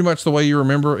pretty much the way you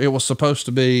remember it was supposed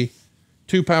to be?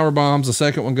 2 power bombs, the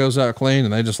second one goes out clean,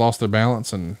 and they just lost their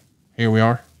balance, and here we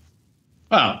are.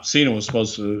 Well, Cena was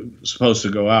supposed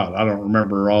to go out. I don't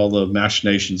remember all the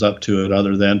machinations up to it,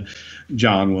 other than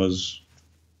John was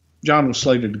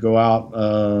slated to go out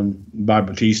by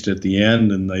Batista at the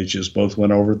end, and they just both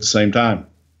went over at the same time.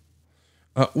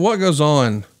 What goes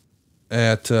on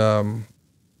at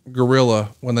Gorilla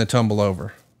when they tumble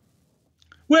over?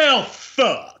 Well,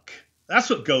 fuck. That's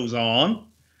what goes on.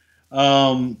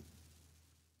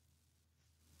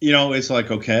 It's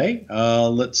like, okay,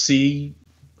 let's see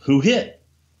who hit.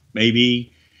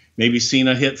 Maybe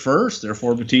Cena hit first,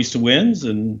 therefore Batista wins,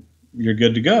 and you're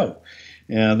good to go.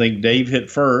 And I think Dave hit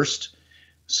first.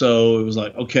 So it was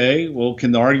like, okay, well,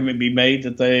 can the argument be made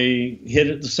that they hit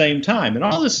at the same time? And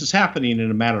all this is happening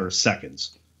in a matter of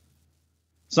seconds.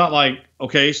 It's not like,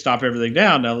 okay, stop everything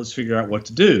down. Now let's figure out what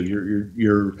to do.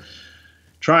 You're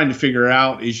trying to figure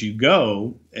out as you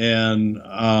go. And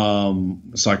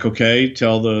it's like, okay,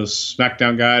 tell the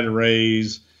SmackDown guy to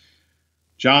raise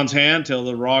John's hand, tell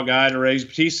the Raw guy to raise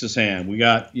Batista's hand. We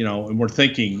got, and we're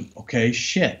thinking, okay,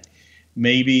 shit,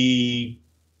 maybe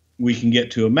we can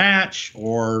get to a match,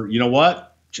 or you know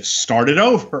what? Just start it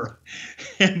over.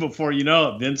 And before you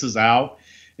know it, Vince is out,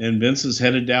 and Vince is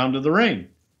headed down to the ring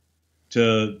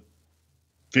to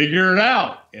figure it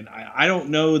out. And I don't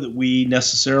know that we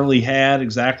necessarily had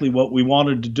exactly what we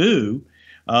wanted to do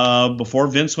before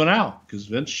Vince went out, because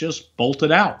Vince just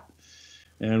bolted out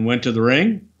and went to the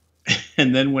ring.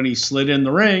 And then when he slid in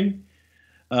the ring,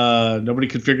 nobody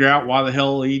could figure out why the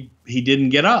hell he didn't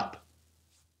get up.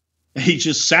 He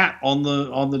just sat on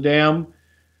the damn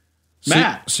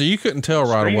mat. So you couldn't tell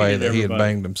right away that he had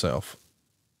banged himself.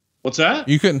 What's that?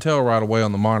 You couldn't tell right away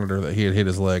on the monitor that he had hit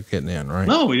his leg getting in, right?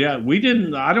 No, yeah, we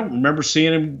didn't. I don't remember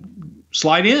seeing him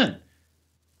slide in.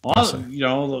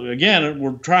 Again,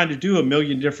 we're trying to do a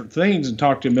million different things and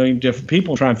talk to a million different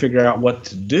people and try and figure out what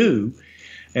to do.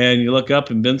 And you look up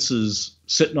and Vince is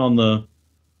sitting on the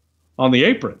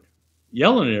apron,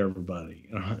 yelling at everybody.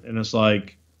 And it's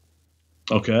like,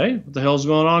 okay, what the hell's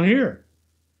going on here?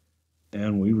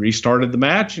 And we restarted the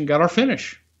match and got our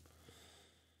finish.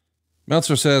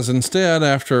 Meltzer says, instead,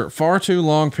 after far too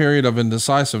long period of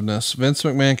indecisiveness, Vince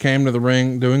McMahon came to the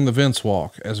ring doing the Vince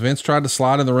walk. As Vince tried to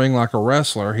slide in the ring like a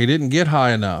wrestler, he didn't get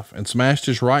high enough and smashed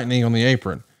his right knee on the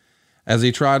apron. As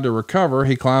he tried to recover,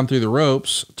 he climbed through the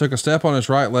ropes, took a step on his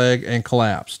right leg, and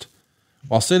collapsed.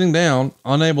 While sitting down,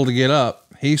 unable to get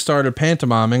up, he started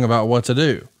pantomiming about what to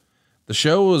do. The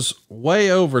show was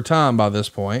way over time by this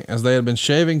point, as they had been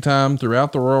shaving time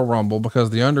throughout the Royal Rumble because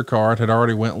the undercard had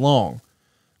already went long.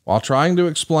 While trying to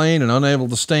explain and unable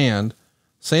to stand,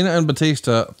 Cena and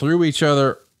Batista threw each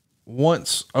other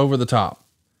once over the top.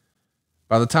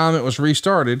 By the time it was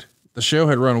restarted, the show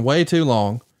had run way too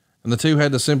long, and the two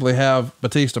had to simply have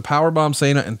Batista powerbomb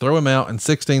Cena and throw him out in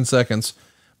 16 seconds,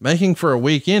 making for a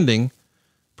weak ending,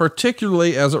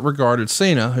 particularly as it regarded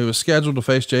Cena, who was scheduled to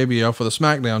face JBL for the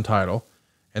SmackDown title,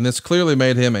 and this clearly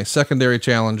made him a secondary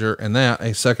challenger and that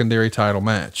a secondary title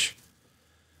match.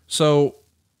 So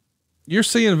you're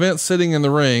seeing Vince sitting in the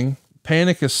ring,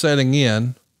 panic is setting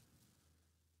in,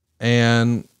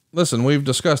 and listen, we've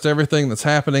discussed everything that's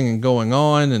happening and going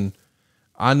on, and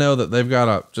I know that they've got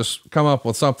to just come up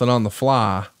with something on the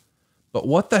fly, but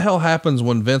what the hell happens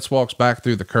when Vince walks back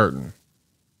through the curtain?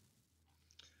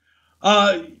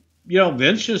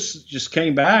 Vince just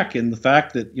came back, and the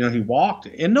fact that, he walked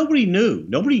and nobody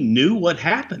knew what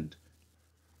happened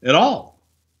at all.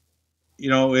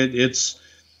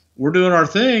 We're doing our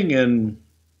thing, and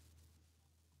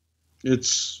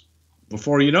it's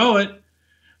before you know it,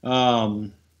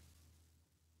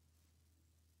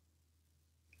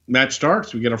 match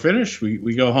starts, we get our finish,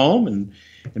 we go home, and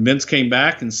Vince came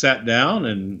back and sat down,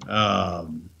 and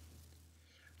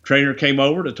trainer came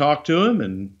over to talk to him,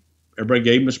 and everybody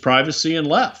gave him his privacy and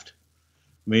left.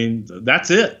 I mean, that's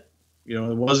it. There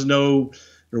was no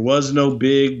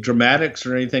big dramatics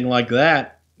or anything like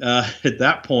that at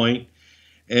that point.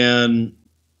 And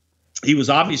he was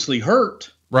obviously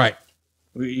hurt. Right.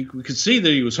 We could see that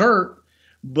he was hurt,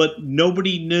 but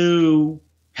nobody knew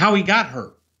how he got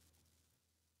hurt.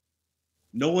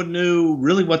 No one knew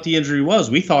really what the injury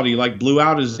was. We thought he blew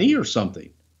out his knee or something.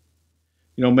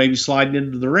 Maybe sliding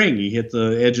into the ring. He hit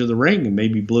the edge of the ring and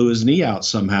maybe blew his knee out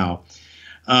somehow.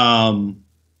 But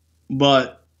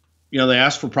they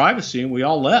asked for privacy and we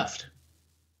all left.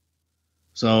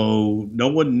 So no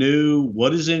one knew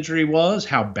what his injury was,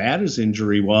 how bad his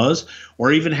injury was,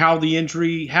 or even how the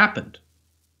injury happened.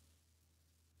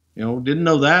 Didn't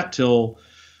know that till,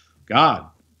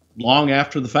 long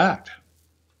after the fact.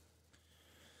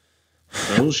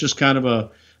 So it was just kind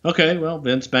of okay, well,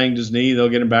 Vince banged his knee. They'll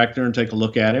get him back there and take a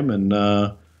look at him,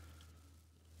 and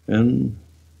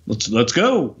let's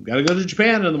go. Got to go to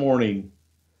Japan in the morning.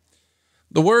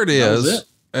 The word is,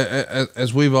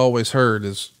 as we've always heard,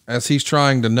 is as he's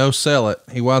trying to no-sell it,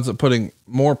 he winds up putting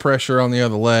more pressure on the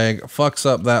other leg, fucks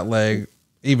up that leg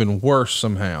even worse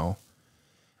somehow.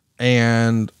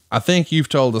 And I think you've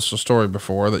told us a story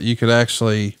before that you could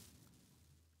actually,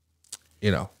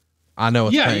 I know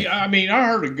it's pain. I mean, I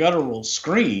heard a guttural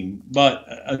scream, but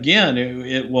again,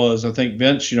 it was, I think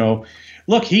Vince,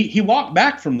 look, he walked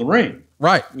back from the ring.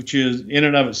 Right. Which is in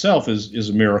and of itself is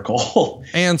a miracle.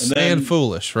 and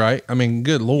foolish, right? I mean,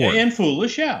 good Lord. And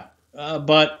foolish. Yeah.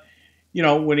 But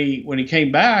when he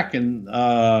came back and,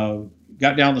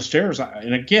 got down the stairs,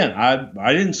 and again,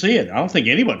 I didn't see it. I don't think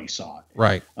anybody saw it.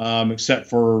 Right. Except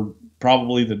for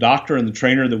probably the doctor and the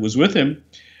trainer that was with him.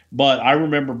 But I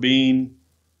remember being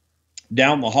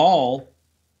down the hall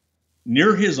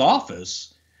near his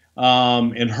office,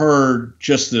 and heard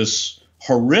just this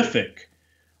horrific,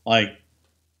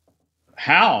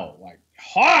 howl,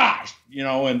 harsh,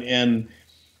 and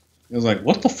it was like,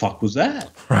 what the fuck was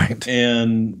that? Right.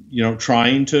 And,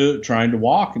 trying to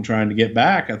walk and trying to get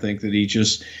back. I think that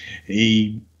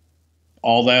he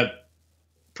all that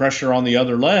pressure on the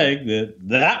other leg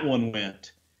that one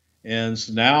went. And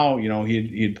so now,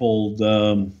 he'd pulled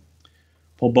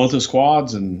both his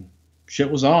quads and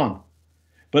shit was on.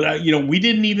 But, we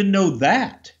didn't even know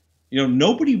that.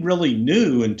 Nobody really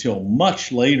knew until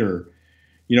much later,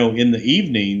 in the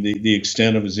evening, the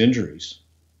extent of his injuries.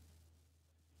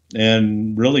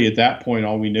 And really at that point,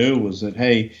 all we knew was that,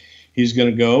 hey, he's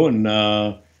going to go and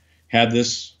have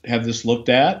this looked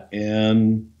at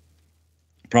and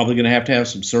probably going to have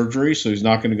some surgery, so he's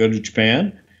not going to go to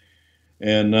Japan.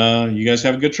 And you guys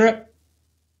have a good trip.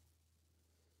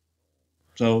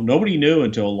 So nobody knew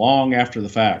until long after the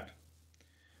fact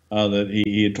that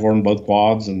he had torn both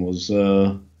quads and was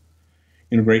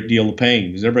in a great deal of pain.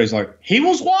 Because everybody's like, he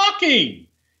was walking!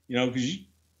 You know, because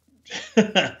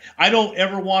I don't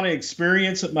ever want to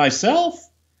experience it myself,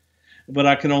 but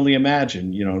I can only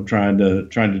imagine, you know, trying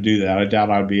to do that. I doubt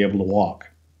I'd be able to walk.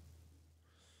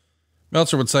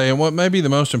 Meltzer would say, and what may be the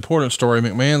most important story,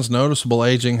 McMahon's noticeable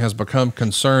aging has become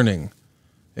concerning.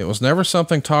 It was never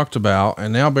something talked about,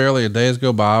 and now barely a day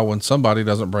go by when somebody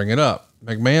doesn't bring it up.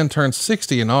 McMahon turned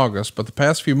 60 in August, but the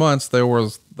past few months, there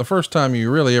was the first time you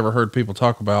really ever heard people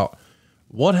talk about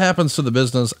what happens to the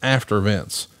business after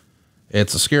Vince.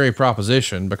 It's a scary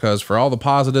proposition because for all the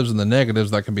positives and the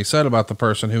negatives that can be said about the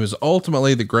person who is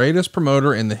ultimately the greatest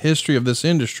promoter in the history of this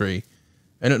industry,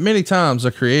 and at many times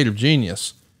a creative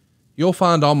genius, you'll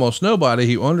find almost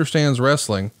nobody who understands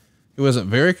wrestling who isn't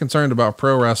very concerned about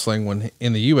pro wrestling when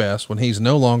in the US when he's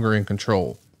no longer in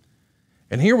control.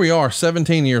 And here we are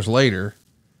 17 years later,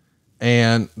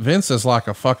 and Vince is like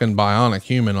a fucking bionic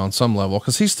human on some level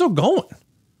because he's still going.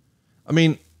 I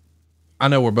mean, I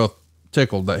know we're both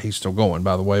tickled that he's still going,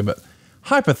 by the way, but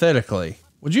hypothetically,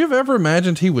 would you have ever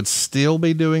imagined he would still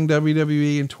be doing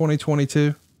WWE in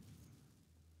 2022?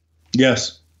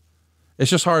 Yes. It's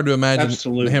just hard to imagine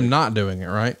Absolutely. him not doing it,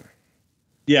 right?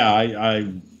 Yeah,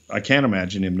 I can't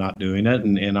imagine him not doing it,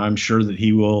 and I'm sure that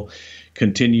he will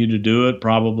continue to do it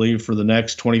probably for the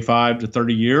next 25 to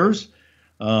 30 years.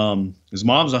 His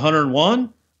mom's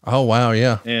 101. Oh, wow.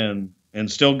 Yeah. And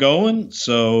still going.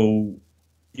 So,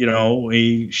 you know,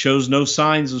 he shows no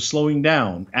signs of slowing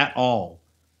down at all.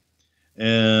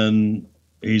 And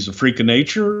he's a freak of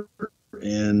nature,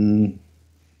 and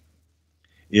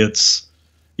it's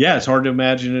hard to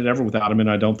imagine it ever without him.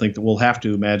 And I don't think that we'll have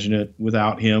to imagine it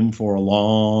without him for a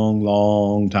long,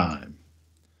 long time.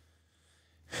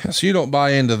 So you don't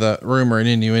buy into the rumor and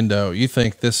innuendo. You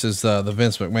think this is the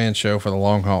Vince McMahon show for the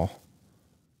long haul?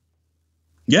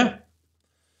 Yeah.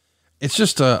 It's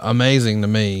just amazing to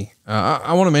me.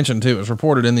 I want to mention too, it was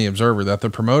reported in the Observer that the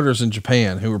promoters in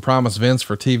Japan who were promised Vince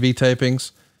for TV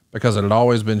tapings because it had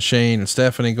always been Shane and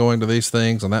Stephanie going to these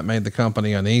things, and that made the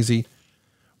company uneasy.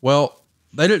 Well,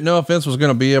 they didn't know if Vince was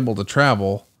going to be able to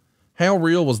travel. How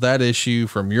real was that issue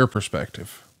from your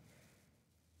perspective?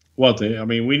 I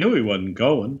mean, we knew he wasn't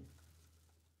going.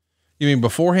 You mean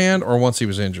beforehand or once he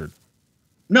was injured?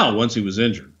 No, once he was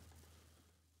injured.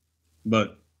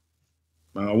 But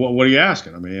what are you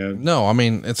asking? I mean, no, I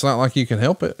mean, it's not like you can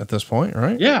help it at this point,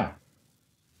 right? Yeah.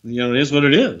 You know, it is what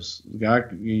it is. The guy,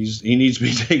 he needs to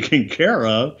be taken care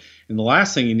of. And the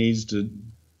last thing he needs to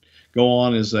go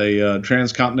on is a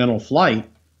transcontinental flight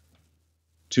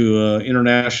to an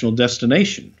international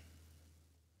destination.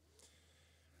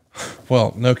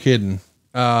 Well, no kidding.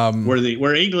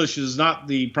 Where English is not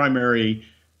the primary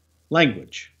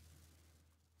language.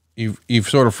 You've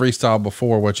sort of freestyled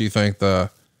before what you think the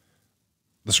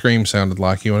scream sounded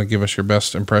like. You want to give us your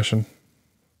best impression?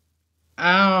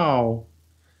 Ow.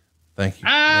 Thank you.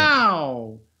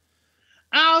 Ow.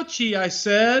 Ouchie, I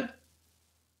said.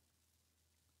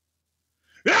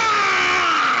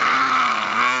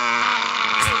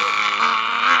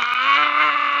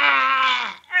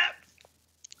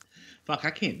 Fuck,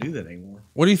 I can't do that anymore.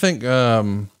 What do you think?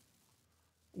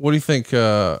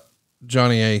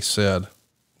 Johnny Ace said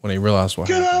when he realized what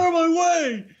happened? Get out of my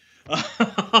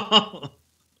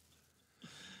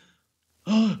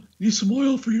way! Need some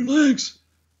oil for your legs.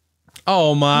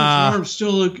 Oh my! Your arms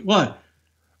still look what?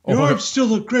 Your arms still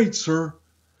look great, sir.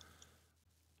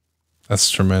 That's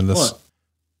tremendous. What?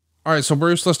 All right, so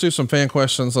Bruce, let's do some fan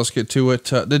questions. Let's get to it.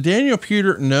 Did Daniel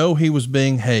Puder know he was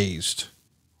being hazed?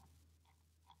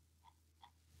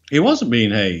 He wasn't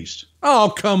being hazed.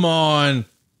 Oh, come on.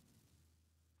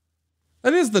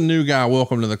 That is the new guy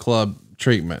welcome to the club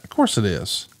treatment. Of course it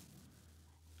is.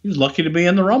 He was lucky to be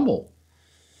in the Rumble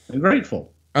and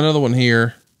grateful. Another one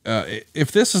here.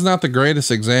 If this is not the greatest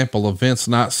example of Vince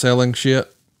not selling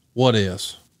shit, what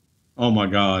is? Oh my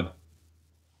God.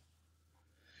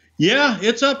 Yeah,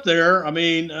 it's up there. I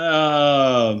mean,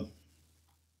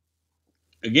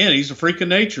 again, he's a freak of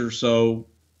nature. So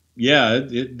yeah,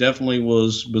 it definitely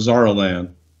was Bizarro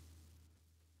Land.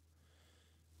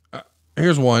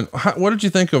 Here's one. What did you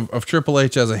think of Triple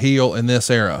H as a heel in this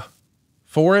era?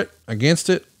 For it, against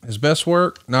it, his best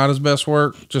work, not his best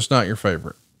work, just not your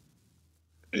favorite?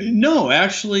 No,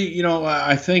 actually, you know,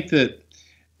 I think that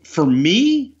for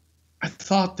me, I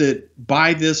thought that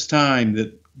by this time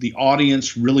that the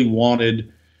audience really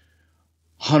wanted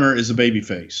Hunter as a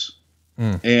babyface.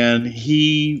 And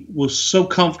he was so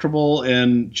comfortable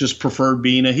and just preferred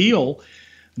being a heel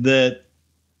that,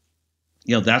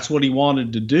 that's what he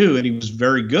wanted to do. And he was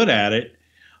very good at it.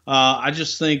 I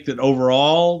just think that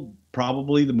overall,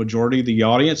 probably the majority of the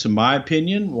audience, in my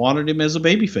opinion, wanted him as a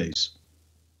babyface.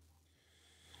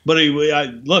 But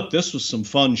anyway, look, this was some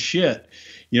fun shit.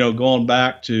 Going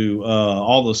back to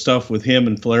all the stuff with him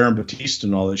and Flair and Batista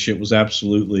and all that shit was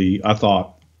absolutely, I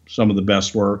thought, some of the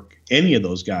best work any of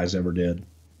those guys ever did.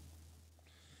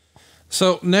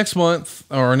 So next month,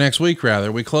 or next week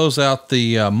rather, we close out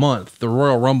the month, the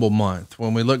Royal Rumble month,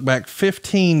 when we look back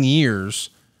 15 years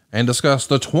and discuss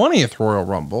the 20th Royal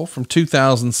Rumble from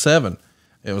 2007.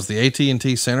 It was the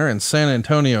AT&T Center in San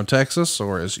Antonio, Texas,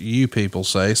 or as you people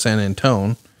say, San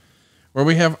Antone, where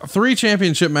we have 3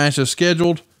 championship matches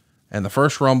scheduled and the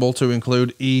first Rumble to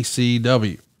include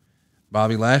ECW.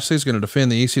 Bobby Lashley is going to defend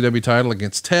the ECW title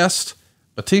against Test.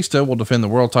 Batista will defend the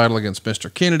world title against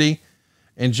Mr. Kennedy.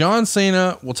 And John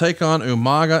Cena will take on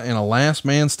Umaga in a last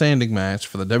man standing match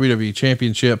for the WWE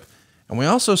Championship. And we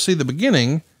also see the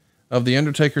beginning of the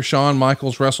Undertaker Shawn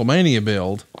Michaels WrestleMania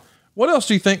build. What else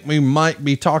do you think we might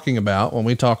be talking about when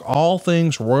we talk all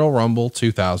things Royal Rumble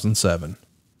 2007?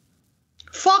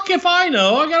 Fuck if I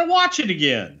know. I got to watch it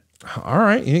again. All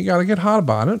right. You got to get hot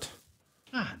about it.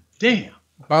 God damn.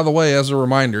 By the way, as a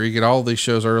reminder, you get all these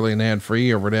shows early and ad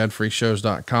free over at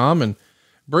adfreeshows.com. And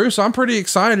Bruce, I'm pretty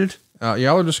excited.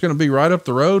 Y'all are just going to be right up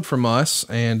the road from us.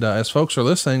 And as folks are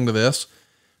listening to this,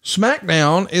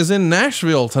 SmackDown is in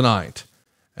Nashville tonight.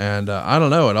 And I don't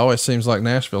know. It always seems like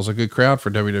Nashville's a good crowd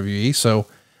for WWE. So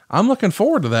I'm looking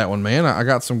forward to that one, man. I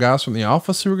got some guys from the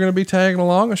office who are going to be tagging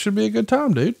along. It should be a good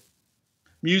time, dude.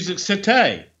 Music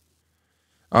City.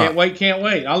 Can't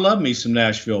wait. I love me some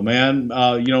Nashville, man.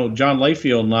 John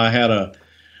Layfield and I had a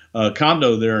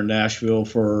condo there in Nashville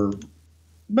for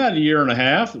about a year and a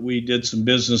half. We did some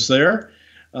business there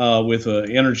with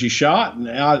an Energy Shot, and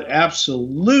I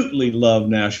absolutely love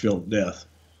Nashville to death.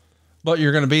 But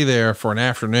you're going to be there for an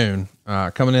afternoon,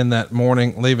 coming in that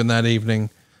morning, leaving that evening.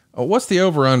 What's the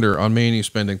over under on me and you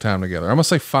spending time together? I'm going to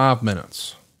say 5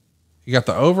 minutes. You got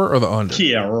the over or the under?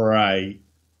 Yeah, right.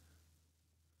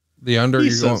 The under?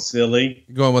 He's so silly.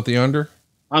 You going with the under?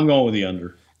 I'm going with the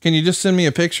under. Can you just send me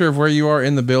a picture of where you are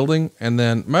in the building? And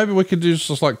then maybe we could do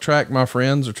just like track my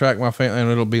friends or track my family,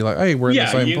 and it'll be like, hey, we're in the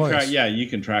same place. You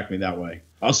can track me that way.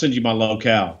 I'll send you my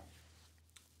locale.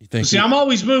 You think? See, I'm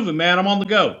always moving, man. I'm on the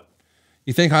go.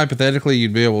 You think hypothetically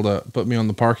you'd be able to put me on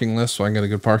the parking list so I can get a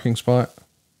good parking spot?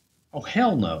 Oh,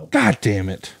 hell no. God damn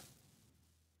it.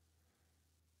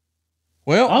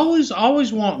 Well, always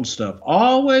wanting stuff.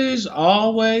 Always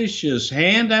just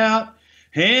hand out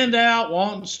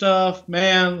wanting stuff,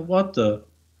 man. What the?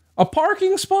 A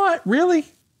parking spot? Really?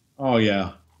 Oh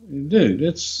yeah, dude.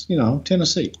 It's,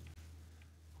 Tennessee.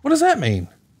 What does that mean?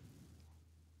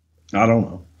 I don't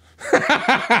know.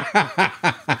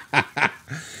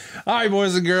 All right,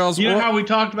 boys and girls. You know how we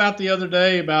talked about the other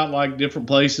day about like different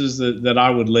places that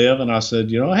I would live. And I said,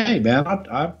 hey man,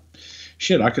 I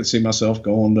could see myself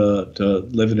going to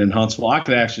living in Huntsville. I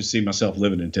could actually see myself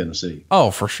living in Tennessee. Oh,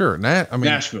 for sure.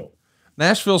 Nashville.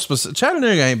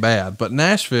 Chattanooga ain't bad, but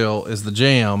Nashville is the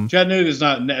jam. Chattanooga's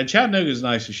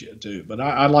nice as shit too, but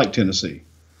I like Tennessee.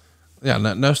 Yeah.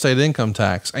 No state income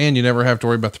tax. And you never have to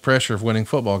worry about the pressure of winning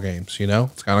football games.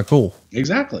 It's kind of cool.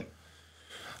 Exactly.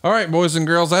 All right, boys and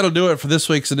girls, that'll do it for this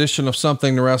week's edition of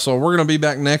Something to Wrestle. We're going to be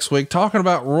back next week talking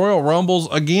about Royal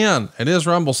Rumbles again. It is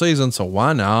Rumble season, so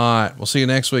why not? We'll see you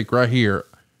next week right here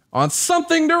on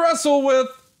Something to Wrestle with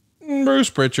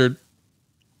Bruce Prichard.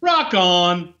 Rock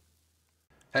on.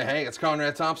 Hey, it's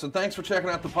Conrad Thompson. Thanks for checking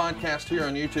out the podcast here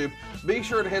on YouTube. Be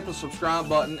sure to hit the subscribe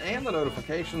button and the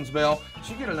notifications bell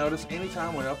so you get a notice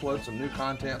anytime we upload some new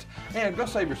content. And go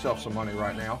save yourself some money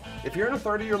right now. If you're in a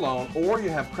 30-year loan or you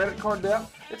have credit card debt,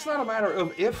 it's not a matter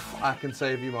of if I can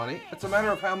save you money. It's a matter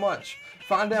of how much.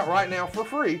 Find out right now for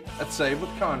free at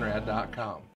SaveWithConrad.com.